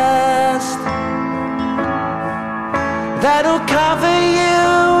worst? That'll cover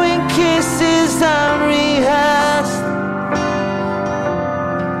you in kisses unrehearsed?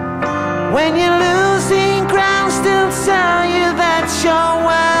 When you're losing ground, still tell you that you're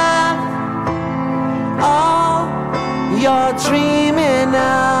worth all you're dreaming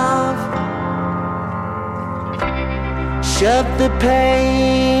of. Shut the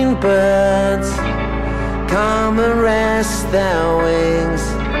pain birds, come and rest their wings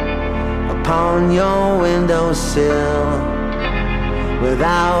upon your windowsill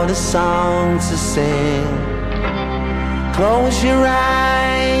without a song to sing. Close your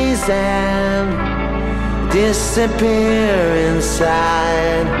eyes and disappear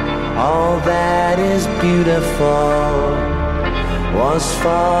inside. All that is beautiful was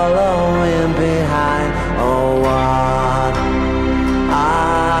following behind. Oh, what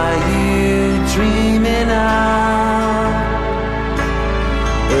are you dreaming of?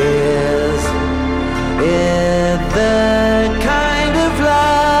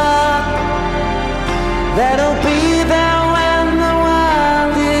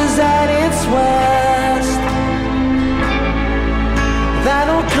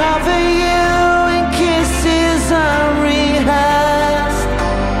 that'll cover you in kisses unrehearsed.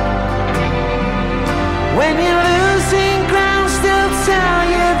 When you're losing ground, still tell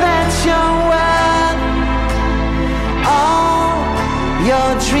you that you're worth all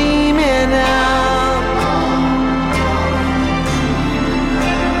you're dreaming of,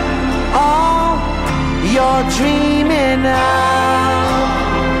 all you're dreaming of,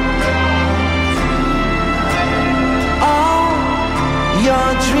 all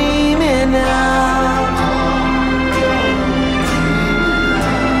you're dreaming of.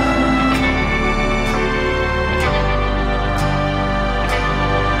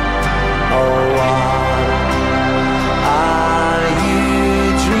 Oh, what are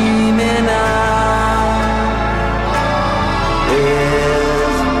you dreaming of?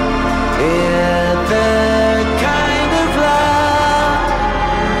 Is it the kind of love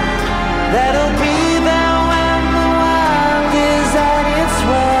that'll be there when the world is at its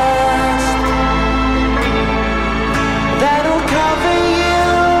worst? That'll cover you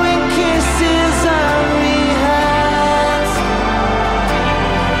in kisses unrehearsed.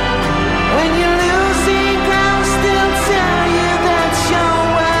 When you're losing ground, still tell you that you're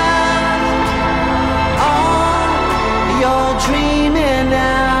worth all you're dreaming of.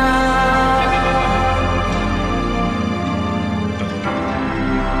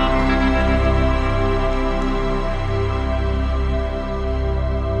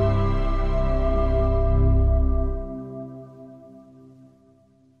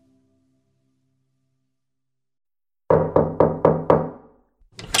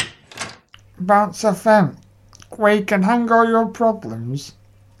 Bounce FM, where you can hang all your problems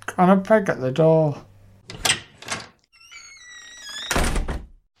on a peg at the door.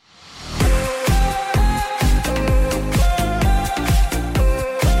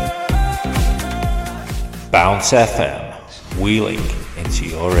 Bounce FM, wheeling into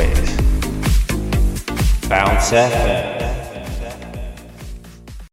your ears. Bounce FM.